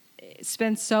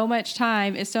 spends so much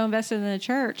time, is so invested in the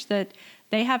church that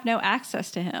they have no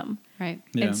access to him. Right.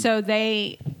 Yeah. And so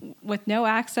they, with no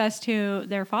access to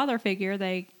their father figure,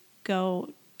 they go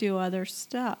do other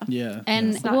stuff. Yeah.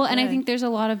 And and I think there's a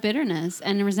lot of bitterness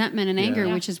and resentment and anger,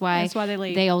 which is why they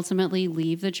leave. They ultimately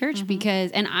leave the church because,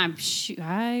 and I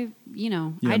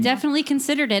definitely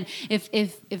considered it.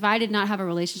 If I did not have a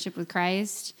relationship with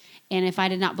Christ, and if I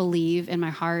did not believe in my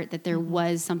heart that there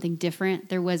was something different,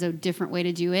 there was a different way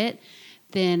to do it,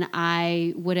 then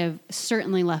I would have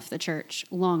certainly left the church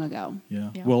long ago. Yeah.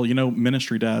 Well,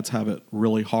 ministry dads have it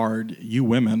really hard. You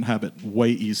women have it way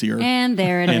easier. And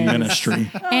there it is. In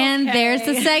ministry. And there's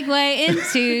the segue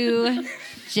into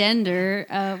gender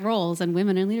roles and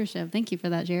women in leadership. Thank you for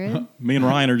that, Jared. Me and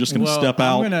Ryan are just going to step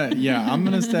out. I'm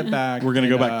going to step back. We're going to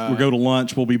go back. We'll go to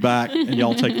lunch. We'll be back, and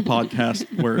y'all take the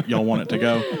podcast where y'all want it to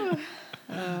go.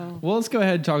 Well, let's go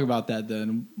ahead and talk about that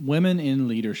then. Women in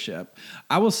leadership.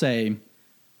 I will say,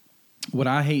 what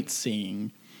I hate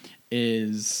seeing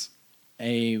is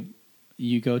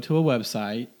you go to a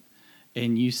website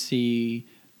and you see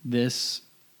this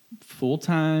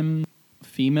full-time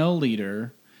female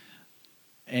leader,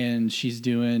 and she's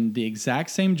doing the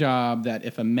exact same job that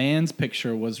if a man's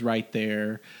picture was right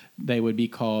there, they would be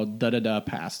called da-da-da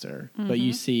pastor. Mm-hmm. But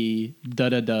you see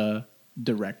da-da-da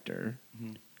director.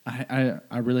 Mm-hmm.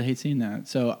 I really hate seeing that.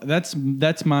 So that's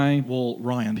my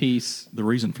Ryan piece. The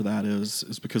reason for that is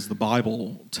because the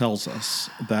Bible tells us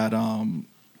that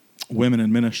women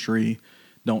in ministry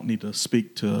don't need to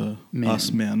speak to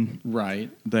us men. Right.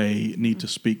 They need to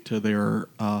speak to their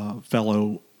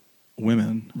fellow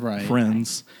women,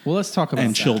 friends. Well, let's talk about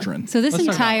and children. So this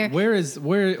entire where is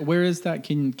that?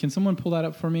 Can someone pull that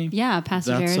up for me? Yeah,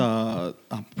 Pastor Jared.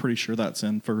 I'm pretty sure that's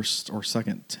in 1st or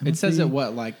 2nd Timothy. It says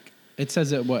it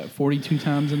says it 42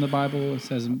 times in the Bible. It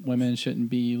says women shouldn't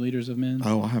be leaders of men.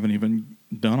 Oh, I haven't even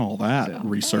done all that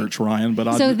research, Ryan.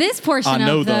 But this portion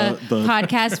of the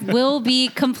podcast will be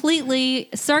completely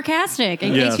sarcastic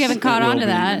in case you haven't caught on to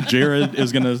that.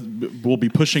 Jared will be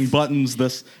pushing buttons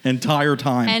this entire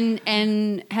time.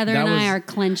 And Heather and I are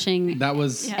clenching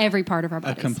every part of our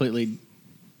bodies. A completely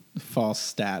false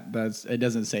stat. It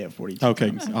doesn't say it 42 Okay.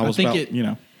 times. I think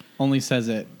it only says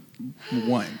it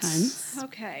once.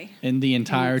 Okay. In the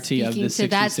entirety of the 66 to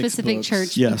that specific books.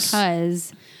 church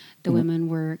because the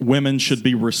women should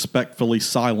be respectfully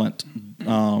silent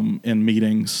in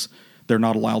meetings. They're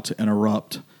not allowed to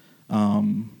interrupt.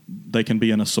 They can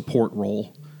be in a support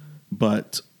role,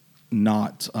 but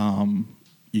not.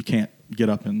 You can't get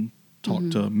up and talk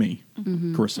to me,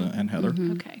 Carissa and Heather.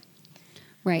 Okay.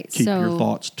 Right. Keep your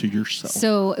thoughts to yourself.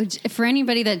 So for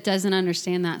anybody that doesn't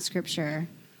understand that scripture,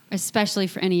 especially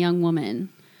for any young woman,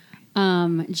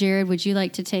 Jared, would you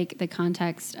like to take the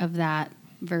context of that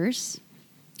verse?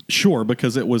 Sure,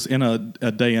 because it was in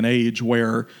a day and age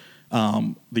where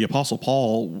the Apostle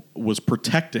Paul was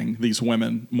protecting these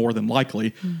women more than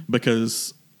likely,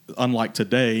 because unlike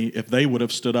today, if they would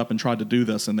have stood up and tried to do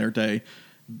this in their day,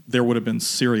 there would have been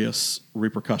serious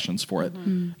repercussions for it.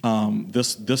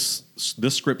 This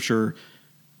scripture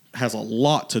has a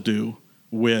lot to do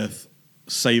with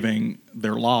saving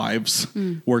their lives,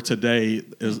 where today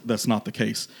that's not the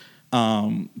case.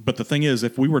 But the thing is,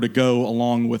 if we were to go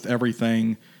along with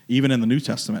everything, even in the New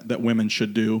Testament, that women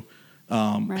should do,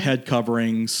 head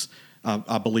coverings,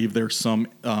 I believe there's some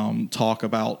talk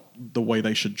about the way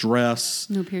they should dress.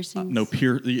 No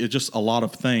piercings. Just a lot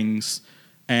of things.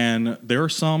 And there are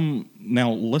some,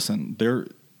 now listen,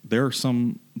 there are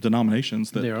some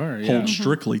denominations that hold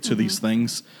strictly to these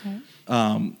things. Okay.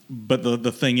 But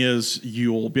the thing is,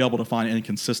 you'll be able to find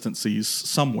inconsistencies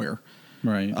somewhere.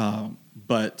 Right.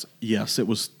 But yes,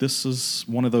 this is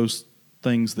one of those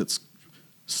things that's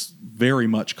very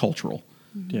much cultural.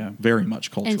 Yeah. Very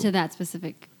much cultural. And to that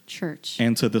specific church.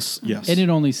 And to this, yes. And it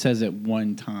only says it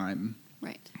one time.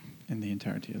 Right. In the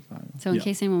entirety of the Bible. So in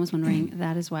case anyone was wondering,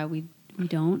 that is why we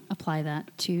don't apply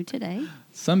that to today.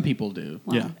 Some people do.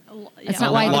 Well, that's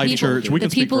not why Life the people, Church. We the can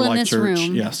speak people for in Life this Church.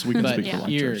 room. Yes, we can speak for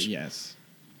Life Church. Yes.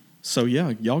 So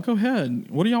y'all go ahead.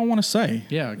 What do y'all want to say?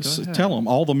 Yeah, go ahead. Tell them.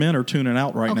 All the men are tuning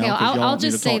out right now. I'll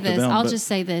just say this. I'll just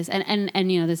say this, and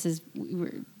this is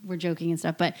we're joking and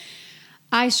stuff, but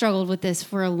I struggled with this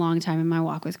for a long time in my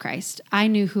walk with Christ. I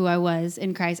knew who I was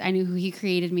in Christ. I knew who He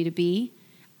created me to be.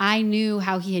 I knew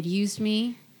how He had used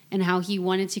me and how He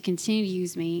wanted to continue to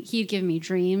use me. He had given me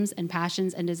dreams and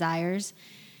passions and desires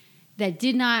that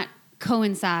did not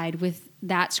coincide with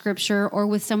that scripture or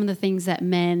with some of the things that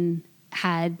men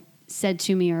had said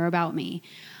to me or about me.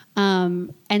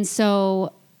 And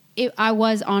so I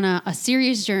was on a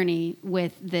serious journey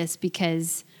with this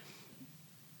because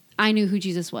I knew who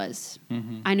Jesus was.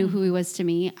 Mm-hmm. I knew who He was to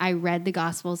me. I read the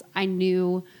Gospels. I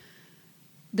knew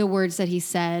the words that He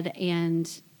said,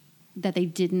 and that they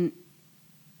didn't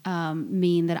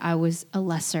mean that I was a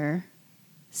lesser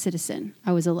citizen.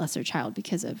 I was a lesser child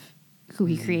because of who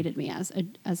He created me as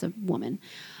a woman.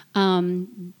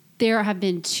 There have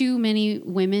been too many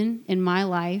women in my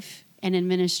life and in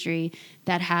ministry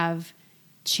that have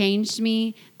changed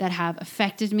me, that have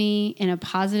affected me in a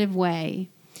positive way,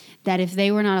 that if they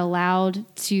were not allowed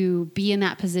to be in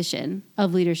that position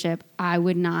of leadership, I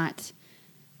would not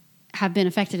have been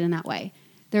affected in that way.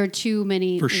 There are too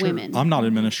many women. I'm not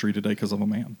in ministry today because of a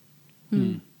man.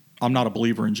 Mm. I'm not a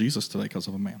believer in Jesus today because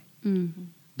of a man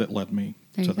that led me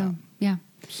to that. Yeah.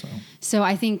 So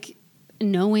I think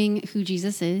knowing who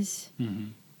Jesus is,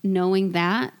 knowing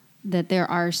that there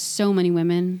are so many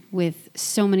women with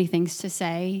so many things to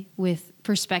say, with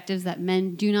perspectives that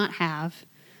men do not have,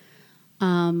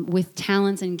 with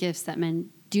talents and gifts that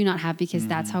men do not have, because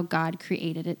that's how God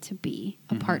created it to be,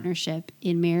 a partnership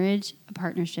in marriage, a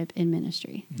partnership in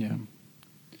ministry. Yeah.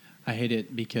 I hate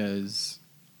it because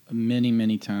many,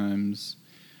 many times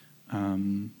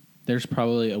there's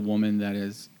probably a woman that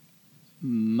is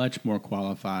much more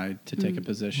qualified to take a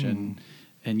position,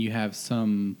 and you have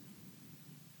some...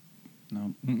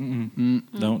 No.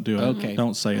 Don't do it. Okay.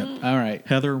 Don't say it. All right.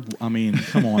 Heather, I mean,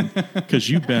 come on. Because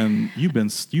you've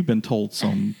been told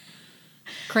some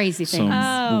crazy things.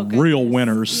 Some real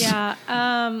winners. Yeah.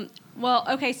 Well,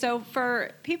 okay, so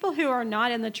for people who are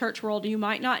not in the church world, you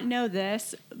might not know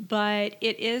this, but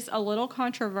it is a little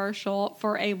controversial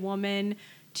for a woman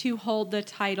to hold the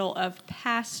title of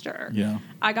pastor. Yeah.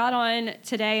 I got on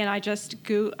today and I just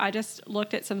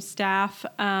looked at some staff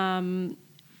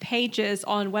pages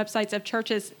on websites of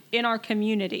churches in our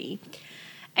community.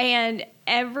 And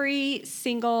every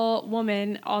single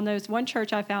woman on those one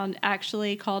church I found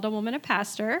actually called a woman a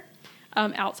pastor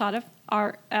outside of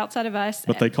outside of us.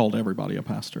 But they called everybody a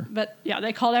pastor. But yeah,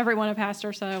 they called everyone a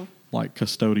pastor. So like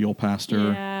custodial pastor,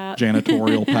 yeah.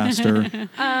 janitorial pastor.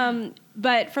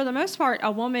 But for the most part,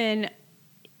 a woman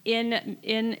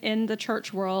in the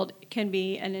church world can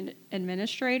be an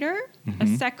administrator, a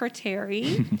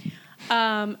secretary,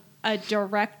 a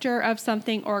director of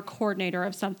something, or a coordinator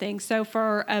of something. So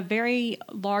for a very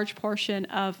large portion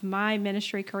of my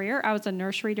ministry career, I was a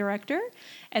nursery director,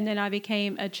 and then I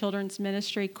became a children's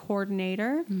ministry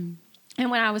coordinator. And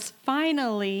when I was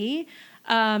finally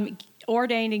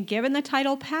ordained and given the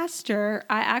title pastor,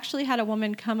 I actually had a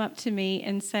woman come up to me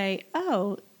and say,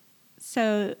 "Oh,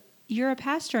 so you're a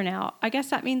pastor now. I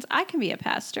guess that means I can be a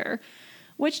pastor,"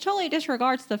 which totally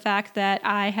disregards the fact that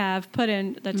I have put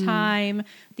in the time,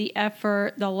 the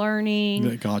effort, the learning.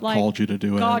 That God called you to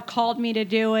do it. God called me to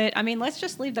do it. I mean, let's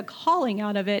just leave the calling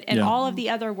out of it and all of the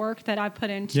other work that I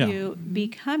put into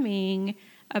becoming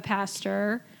a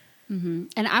pastor. And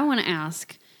I want to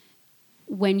ask,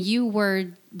 before you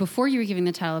were giving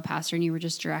the title of pastor and you were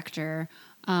just director,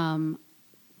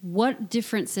 what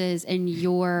differences in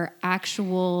your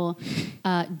actual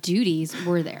duties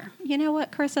were there? You know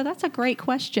what, Carissa? That's a great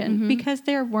question because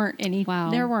there weren't any.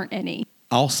 Wow. There weren't any.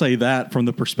 I'll say that from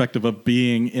the perspective of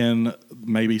being in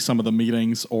maybe some of the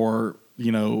meetings, or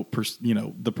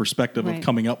the perspective of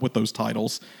coming up with those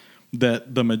titles. That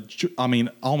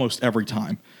almost every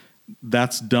time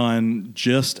that's done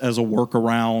just as a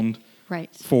workaround,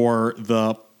 for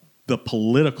the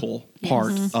political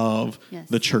part of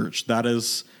the church. That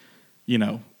is,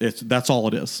 that's all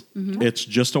it is. It's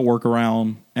just a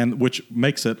workaround, and which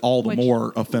makes it all the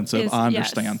more offensive. I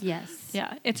understand. Yes.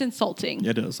 Yeah, it's insulting.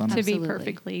 It is. To be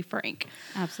perfectly frank.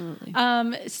 Absolutely.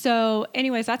 So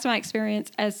anyways, that's my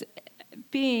experience as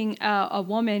being a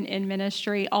woman in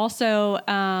ministry. Also,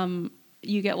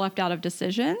 you get left out of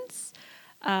decisions.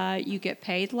 You get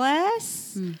paid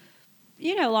less.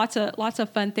 Lots of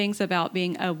fun things about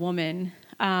being a woman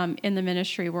in the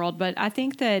ministry world. But I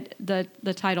think that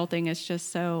the title thing is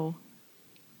just so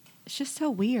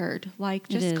weird. Like,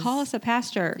 just call us a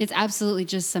pastor. It's absolutely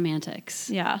just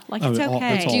semantics. Yeah, like it's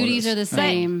okay. Duties are the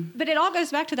same. But it all goes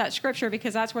back to that scripture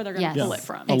because that's where they're going to pull it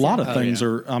from. A lot of things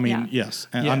are, yes.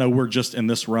 And I know we're just in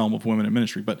this realm of women in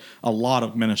ministry, but a lot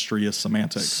of ministry is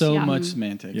semantics. So much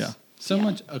semantics. Yeah. So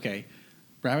much. Okay.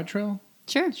 Rabbit trail?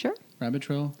 Sure. Rabbit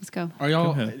trail? Let's go. Are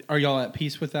y'all at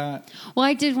peace with that? Well,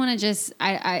 I did want to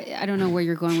I don't know where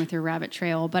you're going with your rabbit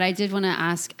trail, but I did want to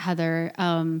ask Heather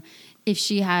if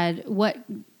she had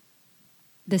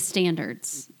the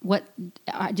standards. What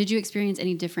did you experience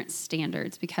any different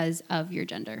standards because of your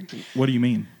gender? What do you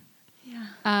mean? Yeah.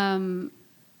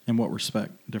 In what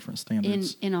respect? Different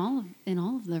standards? In all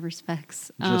of the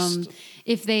respects. Just,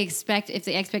 if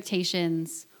the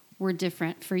expectations were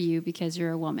different for you because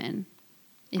you're a woman.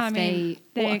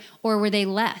 Or were they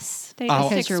less? They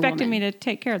just expected me to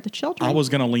take care of the children. I was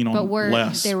going to lean on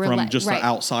less. From just the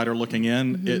outsider looking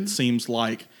in. It seems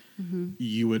like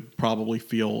you would probably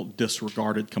feel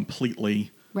disregarded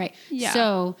completely. Right. Yeah.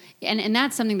 So, and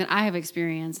that's something that I have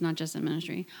experienced, not just in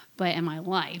ministry, but in my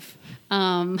life,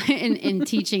 in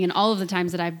teaching and all of the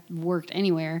times that I've worked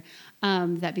anywhere,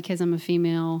 that because I'm a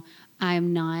female, I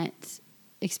am not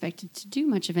expected to do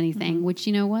much of anything, which,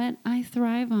 you know what, I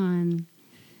thrive on.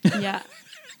 Yeah.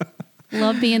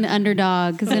 Love being the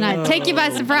underdog because then I take you by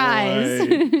surprise.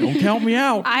 Don't count me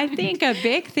out. I think a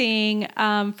big thing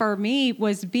for me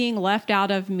was being left out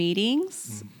of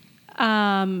meetings.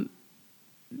 My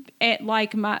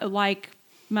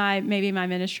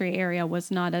ministry area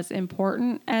was not as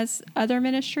important as other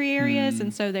ministry areas,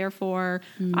 and so therefore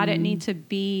I didn't need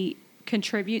to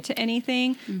contribute to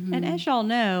anything. And as y'all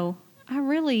know, I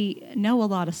really know a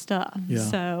lot of stuff. Yeah.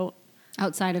 So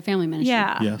outside of family ministry.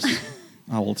 Yeah. Yes,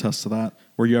 I will attest to that.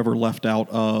 Were you ever left out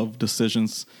of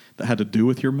decisions that had to do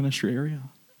with your ministry area?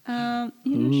 Sure.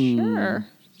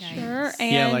 Yikes. Sure.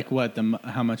 And like what?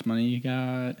 How much money you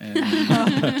got?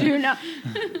 And do not.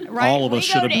 Right. All of us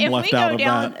should have been left out of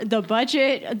that. The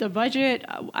budget,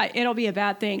 it'll be a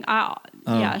bad thing.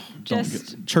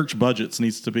 Church budgets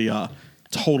needs to be a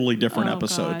totally different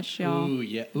episode. Gosh, y'all. ooh,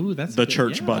 yeah. Ooh, that's The good.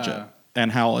 church Yeah. budget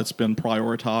and how it's been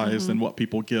prioritized and what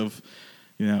people give.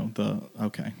 Go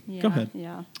ahead.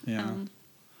 Yeah. Yeah.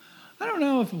 I don't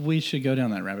know if we should go down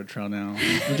that rabbit trail now.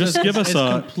 Just give us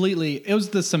it was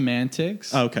the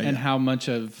semantics. Okay. And how much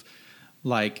of,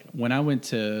 like, when I went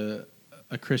to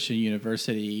a Christian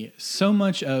university, so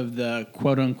much of the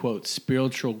quote unquote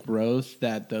spiritual growth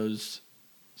that those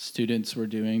students were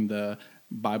doing, the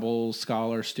Bible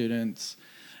scholar students,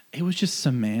 it was just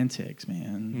semantics,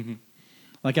 man.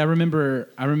 Like I remember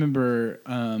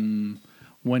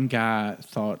one guy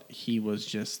thought he was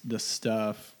just the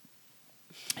stuff.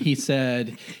 He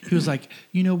said, he was like,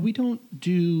 we don't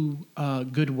do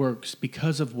good works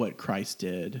because of what Christ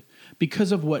did.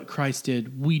 Because of what Christ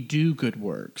did, we do good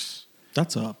works.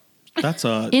 That's a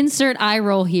insert eye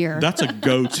roll here. That's a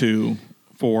go-to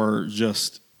for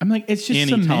just. I'm like, it's just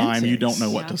anytime semantics. you don't know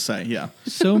what to say. Yeah.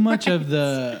 So much of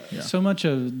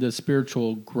the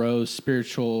spiritual growth,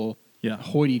 spiritual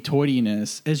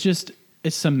hoity-toityness is just.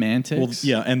 It's semantics. Well,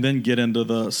 yeah, and then get into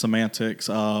the semantics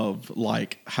of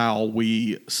like how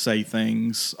we say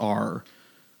things are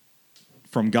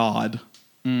from God,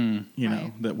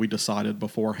 that we decided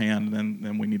beforehand, and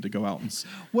then we need to go out and.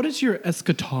 What is your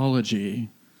eschatology?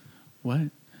 What?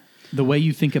 The way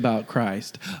you think about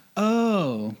Christ.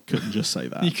 Oh. Couldn't just say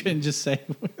that. You couldn't just say.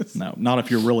 No, not if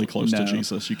you're really close to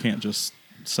Jesus. You can't just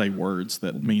say words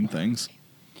that mean things.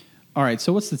 All right,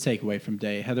 so what's the takeaway from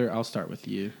today? Heather, I'll start with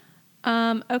you.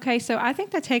 Okay, so I think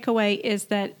the takeaway is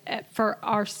that for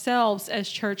ourselves as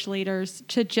church leaders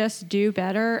to just do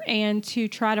better and to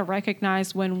try to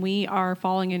recognize when we are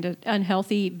falling into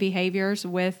unhealthy behaviors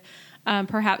with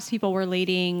perhaps people we're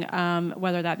leading,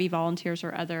 whether that be volunteers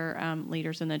or other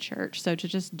leaders in the church. So to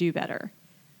just do better.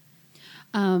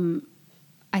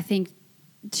 I think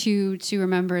to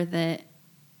remember that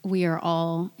we are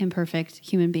all imperfect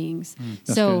human beings.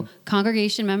 So good.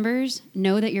 Congregation members,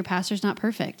 know that your pastor's not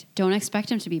perfect. Don't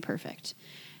expect him to be perfect.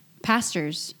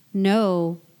 Pastors,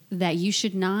 know that you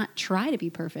should not try to be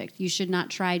perfect. You should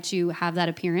not try to have that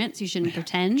appearance. You shouldn't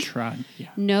pretend.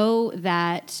 Know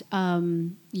that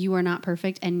you are not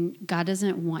perfect, and God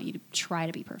doesn't want you to try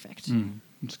to be perfect.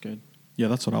 That's good. Yeah,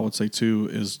 that's what I would say too,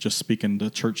 is just speaking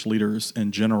to church leaders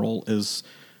in general, is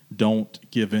don't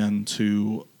give in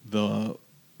to the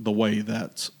way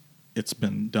that it's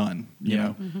been done, you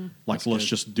know, like let's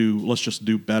just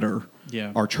do better.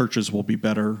 Yeah. Our churches will be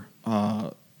better.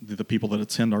 The people that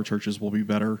attend our churches will be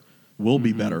better. We'll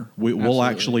be better. We'll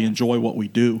actually enjoy what we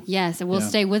do. Yes. And we'll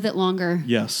stay with it longer.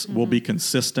 Yes. We'll be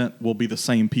consistent. We'll be the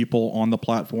same people on the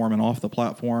platform and off the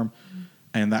platform.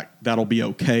 And that'll be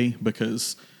okay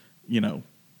because,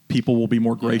 people will be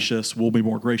more gracious. We'll be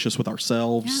more gracious with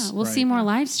ourselves. Yeah, we'll see more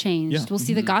lives changed. Yeah. We'll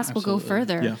see the gospel go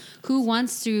further. Yeah. Who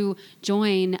wants to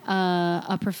join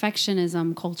a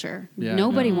perfectionism culture? Yeah,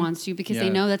 Nobody wants to because they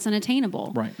know that's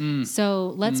unattainable. Right.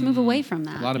 So let's move away from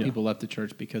that. A lot of people left the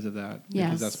church because of that.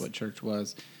 Because that's what church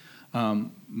was.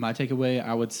 My takeaway,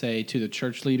 I would say to the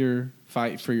church leader,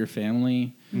 fight for your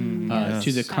family.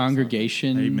 To the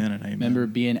congregation, amen and amen. Remember,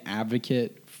 be an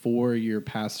advocate for your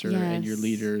pastor and your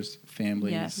leaders'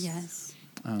 families. Yes.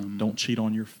 Don't cheat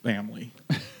on your family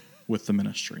with the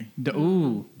ministry.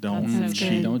 Don't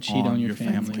cheat on your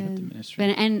family with the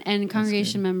ministry. And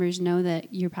congregation members know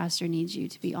that your pastor needs you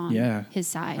to be on his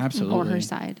side or her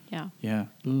side. Yeah.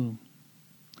 Ooh,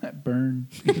 that burn.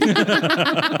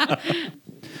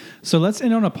 So let's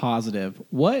end on a positive.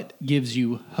 What gives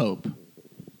you hope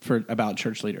about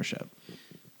church leadership?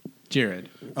 Jared.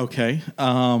 Okay.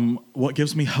 What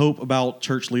gives me hope about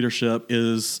church leadership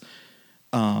is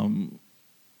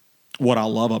what I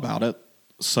love about it.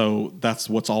 So that's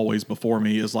what's always before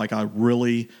me, is like I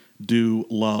really do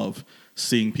love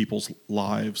seeing people's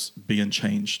lives being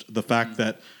changed. The fact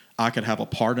that I could have a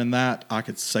part in that, I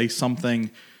could say something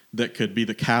that could be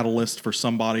the catalyst for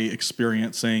somebody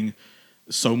experiencing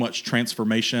so much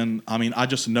transformation. I mean, I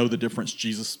just know the difference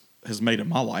Jesus has made in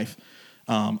my life.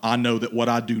 I know that what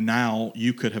I do now,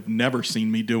 you could have never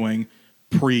seen me doing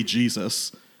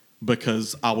pre-Jesus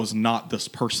because I was not this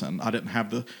person. I didn't have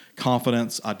the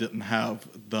confidence. I didn't have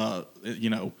I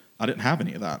didn't have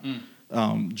any of that.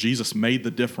 Jesus made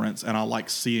the difference, and I like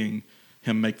seeing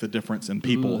him make the difference in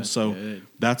people. That's so good.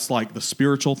 That's like the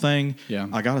spiritual thing. Yeah.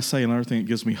 I got to say, another thing that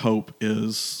gives me hope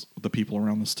is the people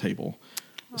around this table.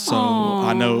 So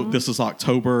I know this is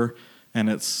October, and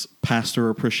it's Pastor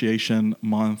Appreciation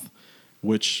Month,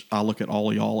 which I look at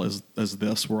all of y'all as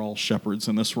this. We're all shepherds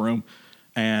in this room.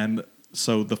 And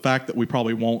so the fact that we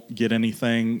probably won't get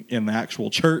anything in the actual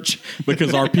church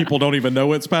because our people don't even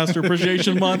know it's Pastor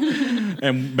Appreciation Month,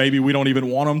 and maybe we don't even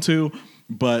want them to,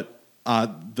 but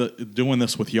doing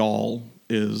this with y'all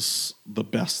is the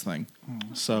best thing.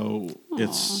 So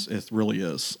it really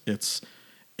is. It's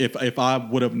if I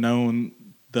would have known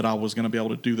that I was going to be able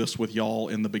to do this with y'all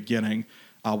in the beginning,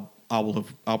 I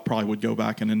probably would go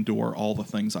back and endure all the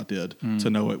things I did to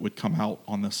know it would come out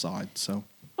on this side. So.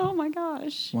 Oh my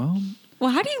gosh. Well,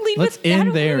 how do you leave let's with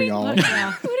end there, y'all. What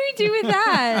do we do with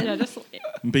that?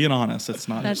 Being honest, it's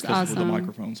not That's just because awesome. the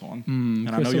microphone's on. And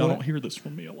I know y'all don't hear this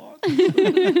from me a lot.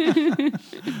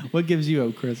 What gives you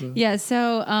hope, Carissa? Yeah,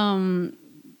 so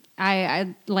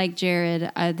I like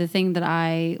Jared. The thing that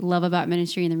I love about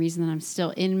ministry and the reason that I'm still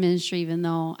in ministry, even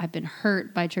though I've been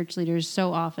hurt by church leaders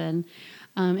so often,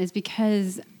 is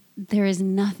because there is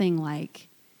nothing like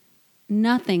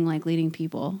leading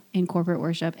people in corporate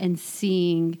worship and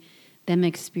seeing them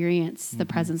experience the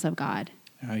presence of God.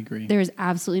 I agree. There is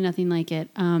absolutely nothing like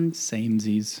it.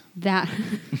 Samesies. That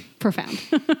profound.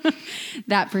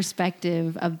 That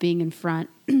perspective of being in front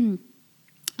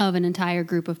of an entire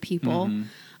group of people,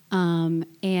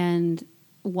 and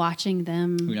watching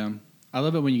them. Yeah, I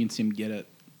love it when you can see them get it.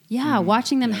 Yeah,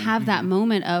 watching them have that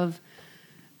moment of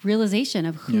realization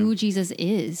of who Jesus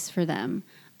is for them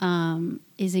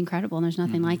is incredible, and there's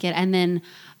nothing like it. And then,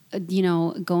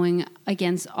 going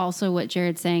against also what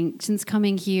Jared's saying, since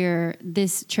coming here,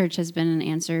 this church has been an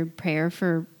answered prayer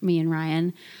for me and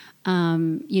Ryan.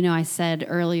 I said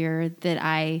earlier that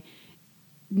I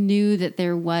knew that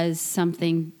there was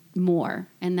something more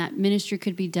and that ministry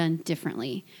could be done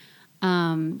differently.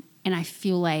 And I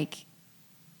feel like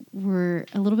we're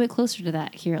a little bit closer to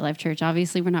that here at Life Church.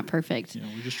 Obviously, we're not perfect. Yeah,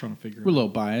 we're just trying to figure it out. We're a little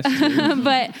biased.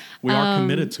 But we are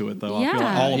committed to it, though. I feel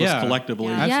like all of us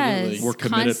collectively, absolutely. we're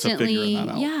committed to figuring that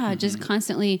out. Yeah, just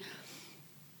constantly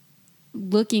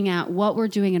looking at what we're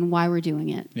doing and why we're doing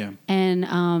it. Yeah.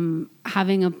 And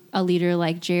having a leader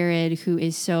like Jared who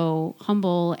is so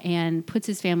humble and puts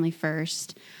his family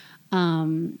first,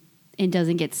 and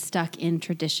doesn't get stuck in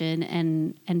tradition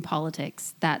and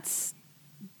politics. That's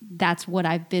what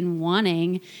I've been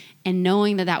wanting and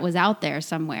knowing that was out there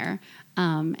somewhere.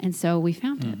 And so we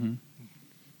found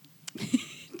it.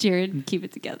 Jared, keep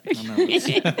it together.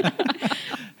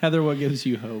 Heather, what gives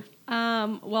you hope?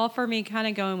 Well, for me, kind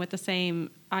of going with the same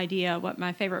idea, what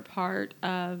my favorite part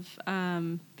of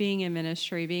being in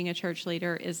ministry, being a church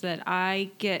leader, is that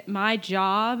my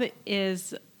job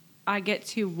is I get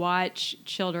to watch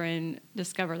children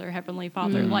discover their Heavenly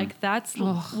Father. Like, that's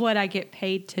what I get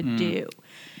paid to do.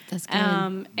 That's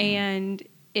good. And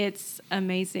it's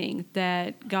amazing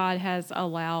that God has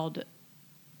allowed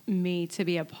me to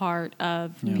be a part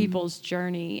of people's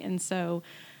journey. And so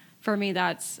for me,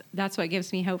 that's what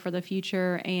gives me hope for the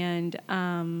future. And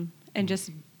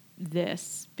just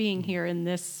being here in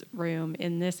this room,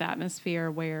 in this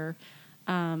atmosphere where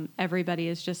everybody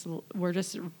is we're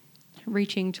just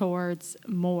reaching towards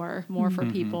more for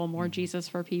people, more Jesus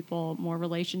for people, more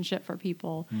relationship for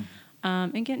people.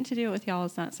 And getting to do it with y'all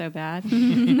is not so bad.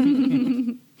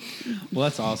 Well,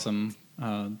 that's awesome.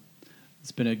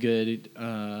 It's been a good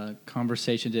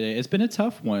conversation today. It's been a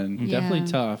tough one, definitely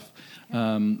tough.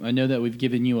 I know that we've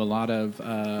given you a lot of,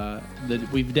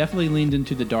 we've definitely leaned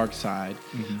into the dark side,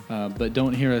 but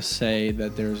don't hear us say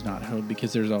that there's not hope,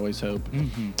 because there's always hope,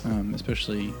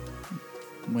 especially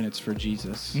when it's for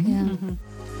Jesus.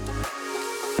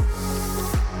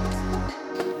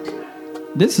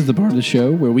 This is the part of the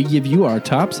show where we give you our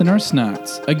tops and our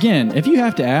snots. Again, if you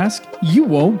have to ask, you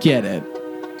won't get it.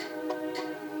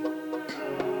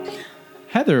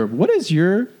 Heather, what is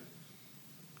your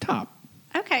top?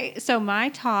 Okay, so my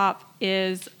top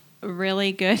is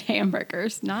really good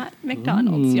hamburgers, not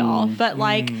McDonald's, y'all, but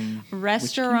like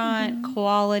restaurant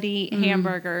quality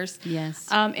hamburgers. Yes.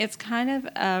 It's kind of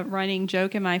a running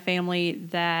joke in my family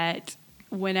that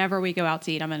whenever we go out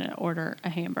to eat, I'm going to order a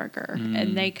hamburger.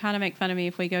 And they kind of make fun of me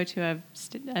if we go to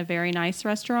a very nice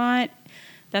restaurant,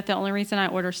 that the only reason I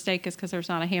order steak is because there's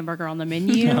not a hamburger on the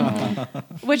menu,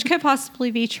 which could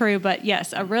possibly be true. But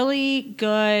yes, a really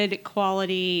good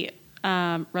quality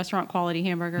restaurant quality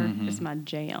hamburger is my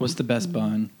jam. What's the best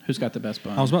bun? Who's got the best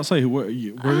bun? I was about to say, where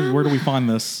do we find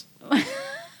this?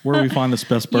 Where do we find this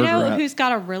best burger at? Who's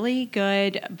got a really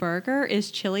good burger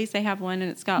is Chili's. They have one,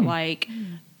 and it's got like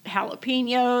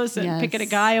jalapenos and pico de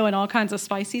gallo and all kinds of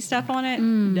spicy stuff on it.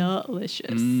 Delicious.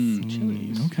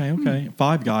 Chili's. Okay.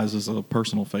 Five Guys is a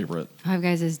personal favorite. Five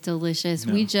Guys is delicious.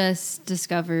 We just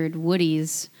discovered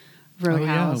Woody's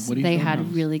Roadhouse. Woody's they Roadhouse.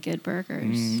 had really good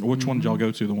burgers. Which one did y'all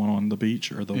go to? The one on the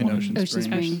beach or the one Ocean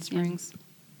Springs. Springs.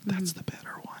 That's the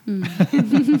better one.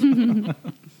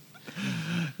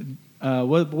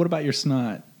 What about your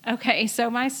snot? Okay,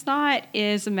 so my snot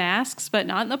is masks, but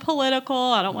not in the political.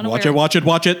 I don't want to Watch it.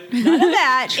 none of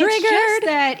that. Triggered. It's just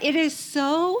that it is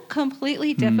so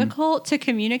completely difficult to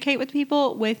communicate with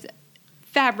people with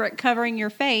fabric covering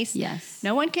your face. Yes.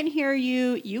 No one can hear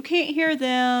you. You can't hear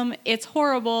them. It's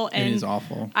horrible. And It is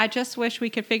awful. I just wish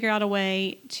we could figure out a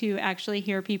way to actually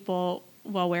hear people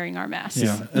while wearing our masks.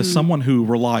 Yeah. As someone who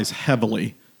relies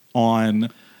heavily on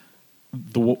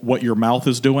what your mouth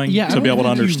is doing to be able to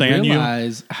understand you.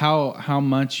 Realize how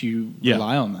much you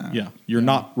rely on that. Yeah. You're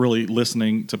not really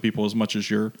listening to people as much as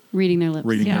you're Reading their lips.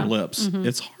 reading their lips.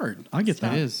 It's hard. I get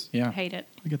that. It is. Yeah. Hate it.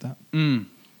 I get that.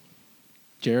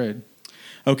 Jared.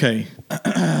 Okay,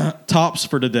 tops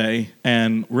for today,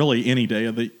 and really any day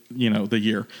of the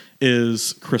year,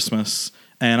 is Christmas,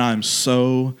 and I'm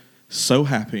so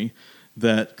happy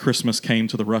that Christmas came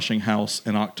to the Rushing House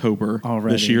in October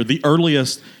this year, the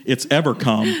earliest it's ever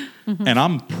come, and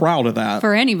I'm proud of that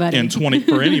for anybody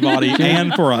for anybody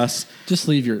and for us. Just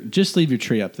leave your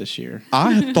tree up this year.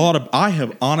 I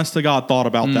have honest to God thought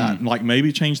about that, like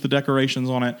maybe change the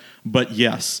decorations on it, but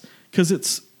yes,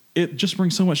 because it just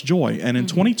brings so much joy. And in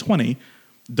 2020,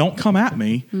 don't come at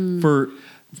me for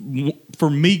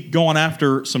me going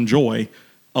after some joy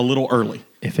a little early.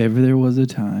 If ever there was a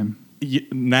time.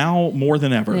 Now more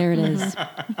than ever. There it is.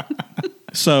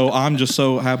 So I'm just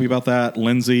so happy about that.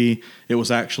 Lindsay, it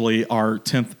was actually our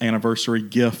 10th anniversary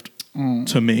gift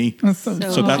to me.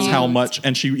 So that's how much.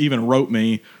 And she even wrote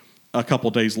me a couple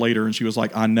days later, and she was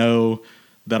like, I know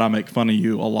that I make fun of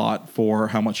you a lot for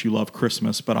how much you love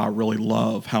Christmas, but I really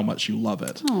love how much you love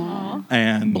it. Aww.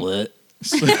 And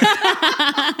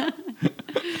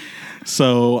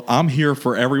so I'm here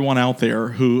for everyone out there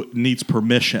who needs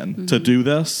permission to do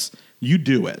this. You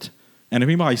do it. And if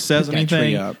anybody says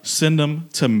anything, send them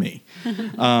to me.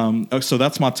 So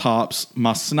that's my tops.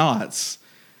 My snots,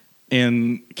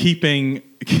 in keeping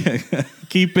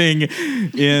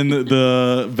in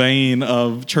the vein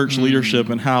of church leadership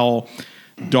and how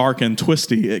dark and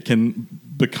twisty it can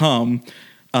become.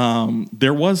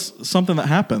 There was something that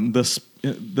happened this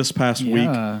past week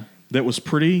that was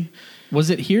pretty. Was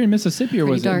it here in Mississippi or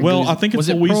was it? Well, I think it's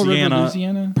Louisiana. Pearl River,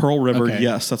 Louisiana? Pearl River, okay.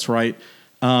 Yes, that's right.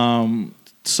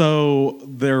 So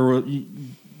there were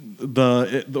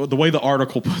the way the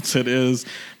article puts it is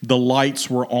the lights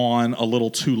were on a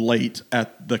little too late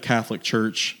at the Catholic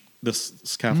church.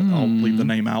 This Catholic, I'll leave the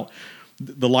name out.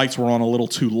 The lights were on a little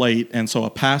too late, and so a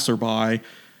passerby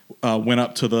went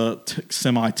up to the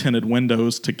semi-tinted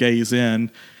windows to gaze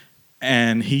in,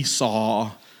 and he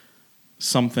saw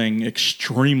something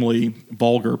extremely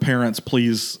vulgar. Parents,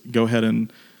 please go ahead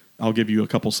and I'll give you a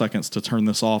couple seconds to turn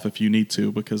this off if you need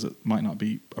to, because it might not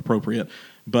be appropriate.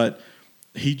 But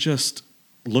he just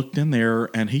looked in there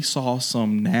and he saw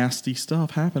some nasty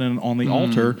stuff happening on the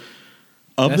altar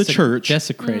of the church.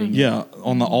 Desecrating. Yeah,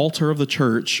 on the altar of the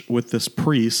church with this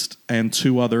priest and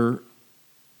two other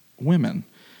women.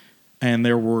 And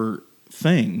there was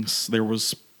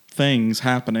things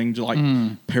happening, like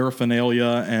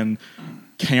paraphernalia and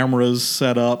cameras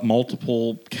set up,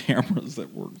 multiple cameras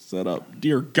that were set up.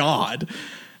 Dear God.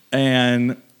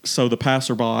 And so the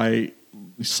passerby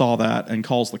saw that and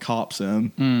calls the cops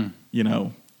in,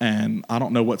 and I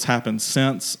don't know what's happened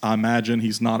since. I imagine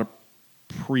he's not a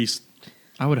priest.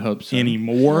 I would hope so.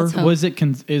 Anymore. Was it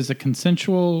is a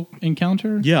consensual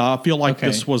encounter? Yeah, I feel like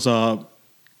this was a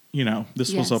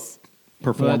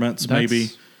performance, maybe.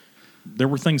 There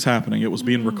were things happening. It was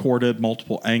being recorded,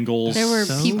 multiple angles. There were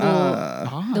people.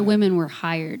 The women were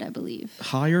hired, I believe.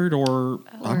 Hired or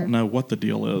I don't know what the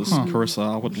deal is.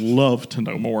 Carissa, I would love to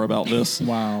know more about this.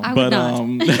 Wow. But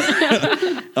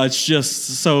it's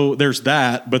just, so there's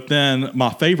that. But then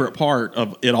my favorite part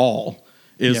of it all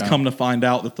is come to find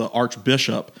out that the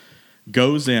archbishop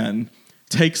goes in,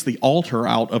 takes the altar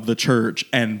out of the church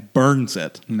and burns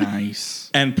it.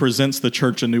 Nice. And presents the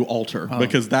church a new altar,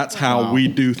 because that's how we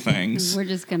do things. We're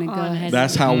just going to go ahead.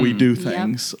 That's how we do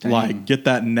things. Yep. Like, get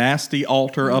that nasty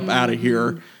altar up out of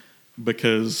here,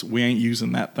 because we ain't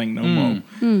using that thing no more.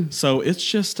 So it's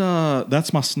just,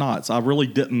 that's my snots. I really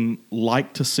didn't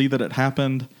like to see that it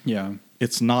happened. Yeah.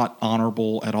 It's not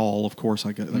honorable at all. Of course,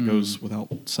 that goes without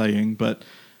saying. But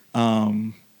part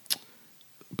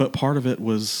of it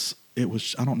was,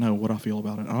 I don't know what I feel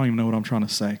about it. I don't even know what I'm trying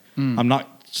to say. I'm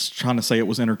not trying to say it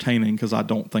was entertaining, because I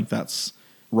don't think that's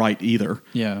right either.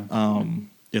 Yeah.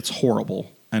 It's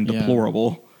horrible and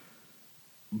deplorable,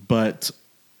 but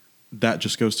that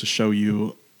just goes to show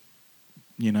you,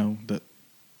 that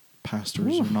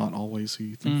pastors are not always who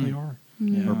you think they are,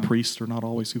 or priests are not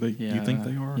always who you think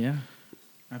they are. Yeah,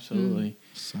 absolutely.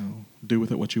 So do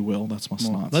with it what you will. That's my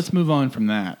snots. Let's move on from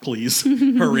that. Please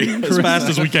hurry as fast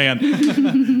as we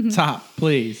can. Top,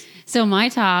 please. So my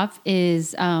top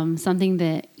is something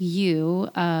that you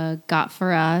got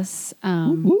for us.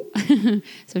 So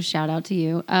shout out to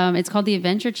you. It's called the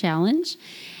Adventure Challenge.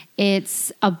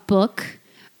 It's a book,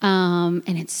 and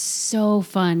it's so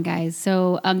fun, guys.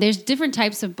 So there's different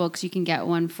types of books. You can get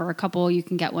one for a couple. You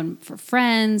can get one for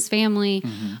friends, family.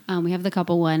 We have the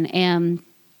couple one, and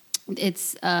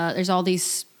it's there's all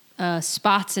these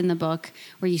spots in the book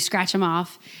where you scratch them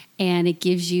off, and it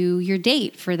gives you your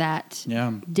date for that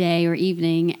day or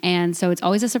evening. And so it's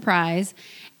always a surprise.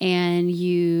 and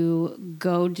you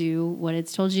go do what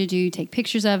it's told you to do, take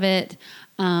pictures of it.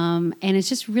 And it's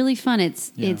just really fun.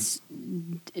 It's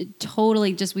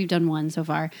totally just, we've done one so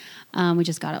far. We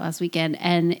just got it last weekend,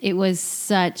 and it was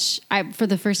for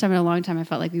the first time in a long time, I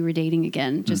felt like we were dating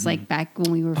again, just like back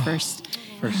when we were first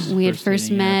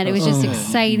met. It was just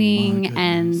exciting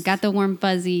and got the warm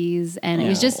fuzzies, and it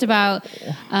was just about,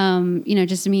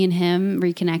 just me and him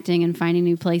reconnecting and finding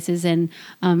new places. And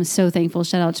I'm so thankful.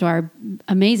 Shout out to our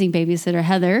amazing babysitter,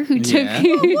 Heather, who took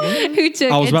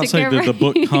I was about to say, did the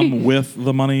book come with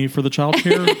the money for the child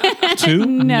care too?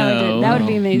 No, it didn't. That would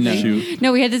be amazing.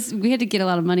 No, we had to get a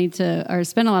lot of money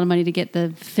spend a lot of money to get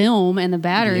the film and the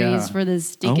batteries for this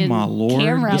stinking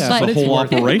camera. This is a whole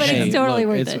operation. But it's totally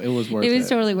worth it. It was worth it. It was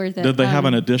totally worth it. Did they have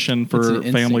an edition for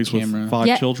families with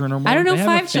 5 children or more? I don't know,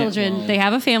 5 children. They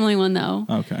have a family one though.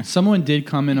 Okay. Someone did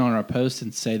comment on our post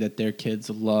and say that their kids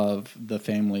love the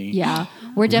family. Yeah,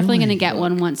 we're definitely going to get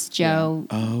one once Joe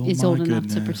is old enough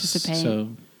to participate. So,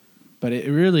 but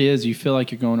it really is. You feel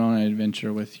like you're going on an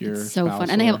adventure with your It's so spouse. fun.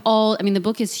 And they have the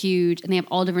book is huge, and they have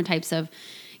all different types of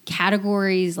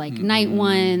categories, like night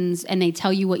ones, and they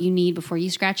tell you what you need before you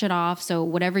scratch it off. So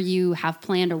whatever you have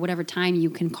planned or whatever time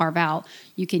you can carve out,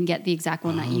 you can get the exact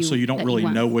one that you. So you don't really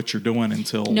know what you're doing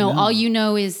until. No, all you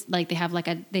know is like they have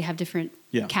different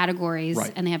categories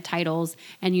and they have titles,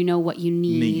 and you know what you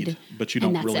need, but you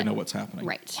don't really know what's happening.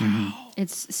 Right. Wow.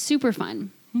 It's super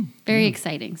fun, very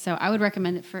exciting. So I would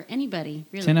recommend it for anybody.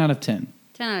 Really. 10 out of 10.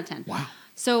 10 out of 10. Wow.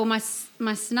 So my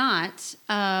snot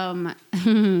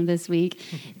this week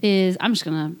is, I'm just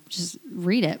going to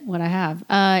read it, what I have.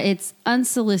 It's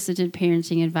unsolicited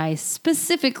parenting advice,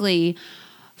 specifically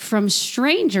from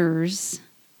strangers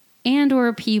and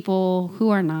or people who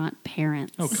are not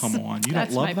parents. Oh, come on. You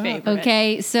don't love that? Favorite.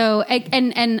 Okay, so,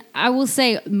 and I will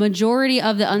say majority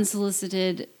of the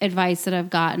unsolicited advice that I've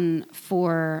gotten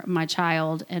for my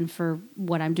child and for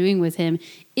what I'm doing with him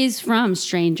is from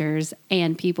strangers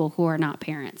and people who are not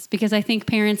parents, because I think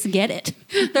parents get it.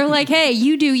 They're like, hey,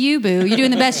 you do you, boo. You're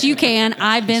doing the best you can.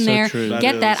 I've been there. True.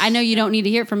 Get that. I know you don't need to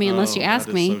hear it from me unless you ask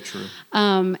me. So true.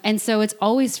 And so it's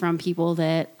always from people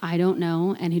that I don't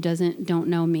know and who don't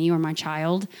know me or my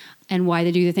child and why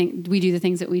we do the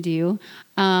things that we do,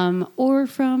 or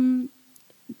from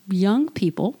young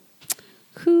people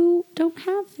who don't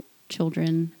have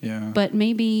children, but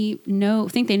maybe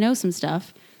think they know some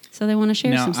stuff, so they want to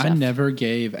share some stuff. I never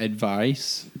gave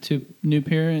advice to new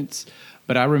parents,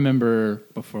 but I remember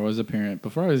before I was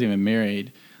even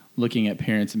married, looking at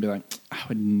parents and be like, I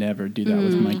would never do that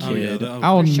with my kid.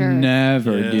 I'll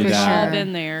never do that. All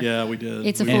been there. Yeah, we did.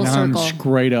 It's a full circle. I'm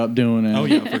straight up doing it. Oh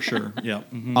yeah, for sure. Yeah.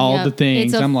 Mm-hmm. All the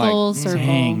things. It's a I'm full like, circle.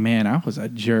 dang, man, I was a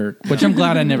jerk. Which I'm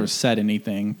glad I never said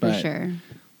anything. But for sure.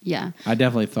 Yeah. I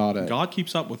definitely thought it. God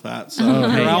keeps up with that. So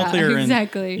if you're out there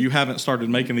and you haven't started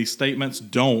making these statements,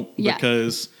 don't,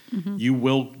 because you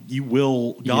will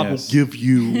God will give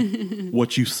you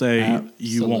what you say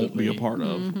you won't be a part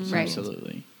of. Mm-hmm. Right.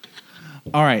 Absolutely.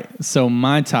 All right, so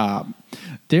my top,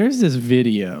 there's this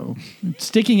video,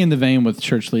 sticking in the vein with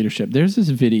church leadership, there's this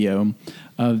video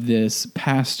of this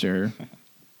pastor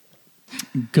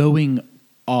going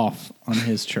off on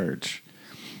his church.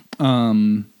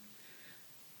 We'll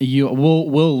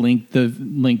link to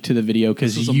the video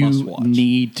because you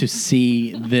need to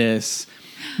see this.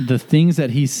 The things that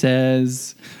he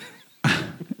says,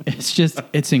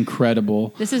 it's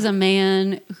incredible. This is a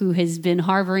man who has been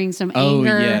harboring some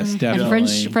anger and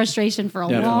frustration for a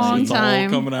long time.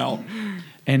 It's all coming out.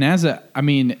 And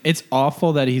it's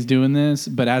awful that he's doing this,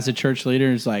 but as a church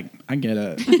leader, it's like, I get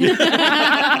it.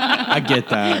 I get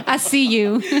that. I see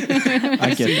you.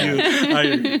 I get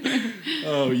that.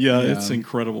 It's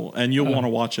incredible. And you'll want to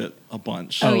watch it a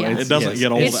bunch. It doesn't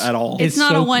get old at all. It's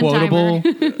not so a one-timer.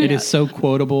 It is so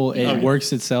quotable. It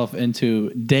works itself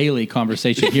into daily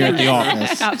conversation here at the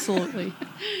office. Absolutely.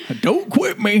 Don't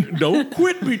quit me. Don't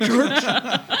quit me, church.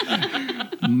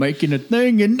 Making a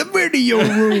thing in the video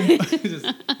room.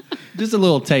 Just a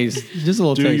little taste.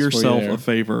 Do yourself a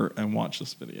favor and watch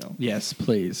this video. Yes,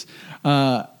 please.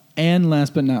 And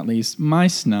last but not least, my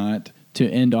snot to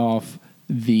end off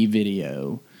the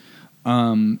video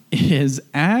is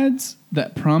ads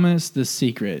that promise the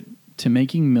secret to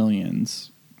making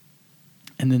millions,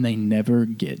 and then they never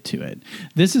get to it.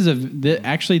 This is a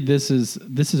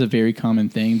very common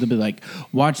thing. They'll be like,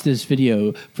 watch this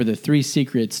video for the 3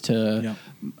 secrets to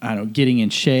getting in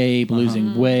shape,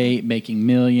 losing weight, making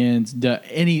millions,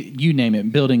 you name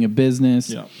it, building a business.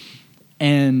 Yeah.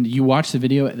 And you watch the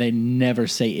video, they never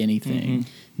say anything.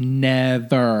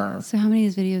 Never. So how many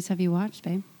of these videos have you watched,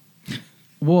 babe?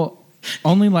 Well,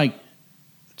 only like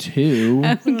 2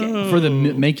 for the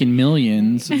making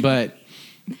millions. But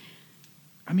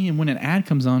I mean, when an ad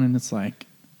comes on and it's like,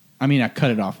 I mean, I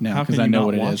cut it off now because I know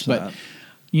what it is. That? But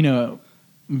you know,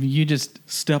 you just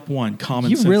step 1,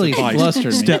 common sense really advice.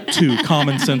 Flustered me. Step 2,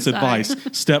 common sense advice.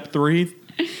 Step 3.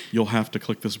 You'll have to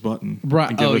click this button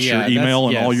and give us your email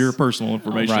and all your personal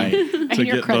information and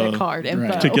your credit card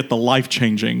info to get the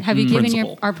life-changing. Have you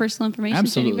given our personal information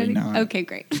Absolutely to anybody? not. Okay,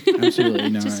 great. Absolutely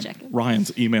not. Just checking.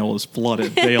 Ryan's email is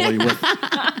flooded daily with.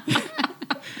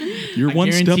 You're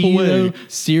one step away. Though,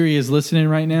 Siri is listening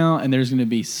right now, and there's going to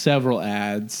be several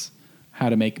ads. How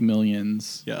to make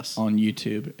millions on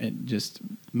YouTube and just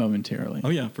momentarily. Oh,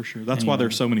 yeah, for sure. That's why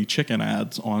there's so many chicken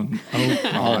ads on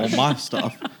all my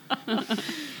stuff.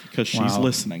 Because she's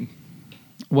listening.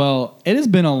 Well, it has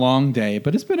been a long day,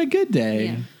 but it's been a good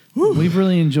day. Yeah. We've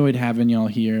really enjoyed having y'all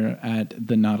here at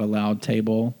the Not Allowed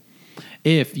table.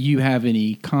 If you have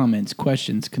any comments,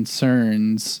 questions,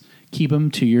 concerns, keep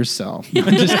them to yourself. No,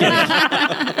 I'm just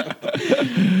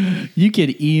kidding. You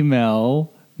could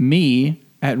email me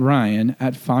at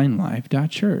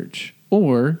ryan@findlife.church.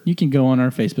 Or you can go on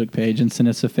our Facebook page and send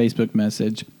us a Facebook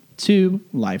message to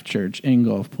Life Church in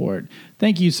Gulfport.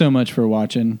 Thank you so much for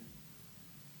watching,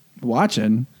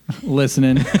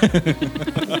 listening.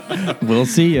 We'll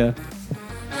see ya.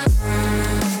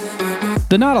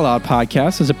 The Not Allowed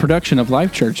podcast is a production of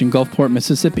Life Church in Gulfport,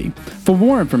 Mississippi. For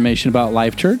more information about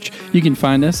Life Church, you can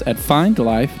find us at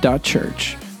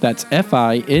findlife.church. That's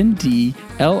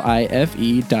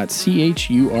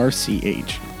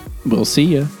FINDLIFE.CHURCH. We'll see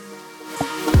ya.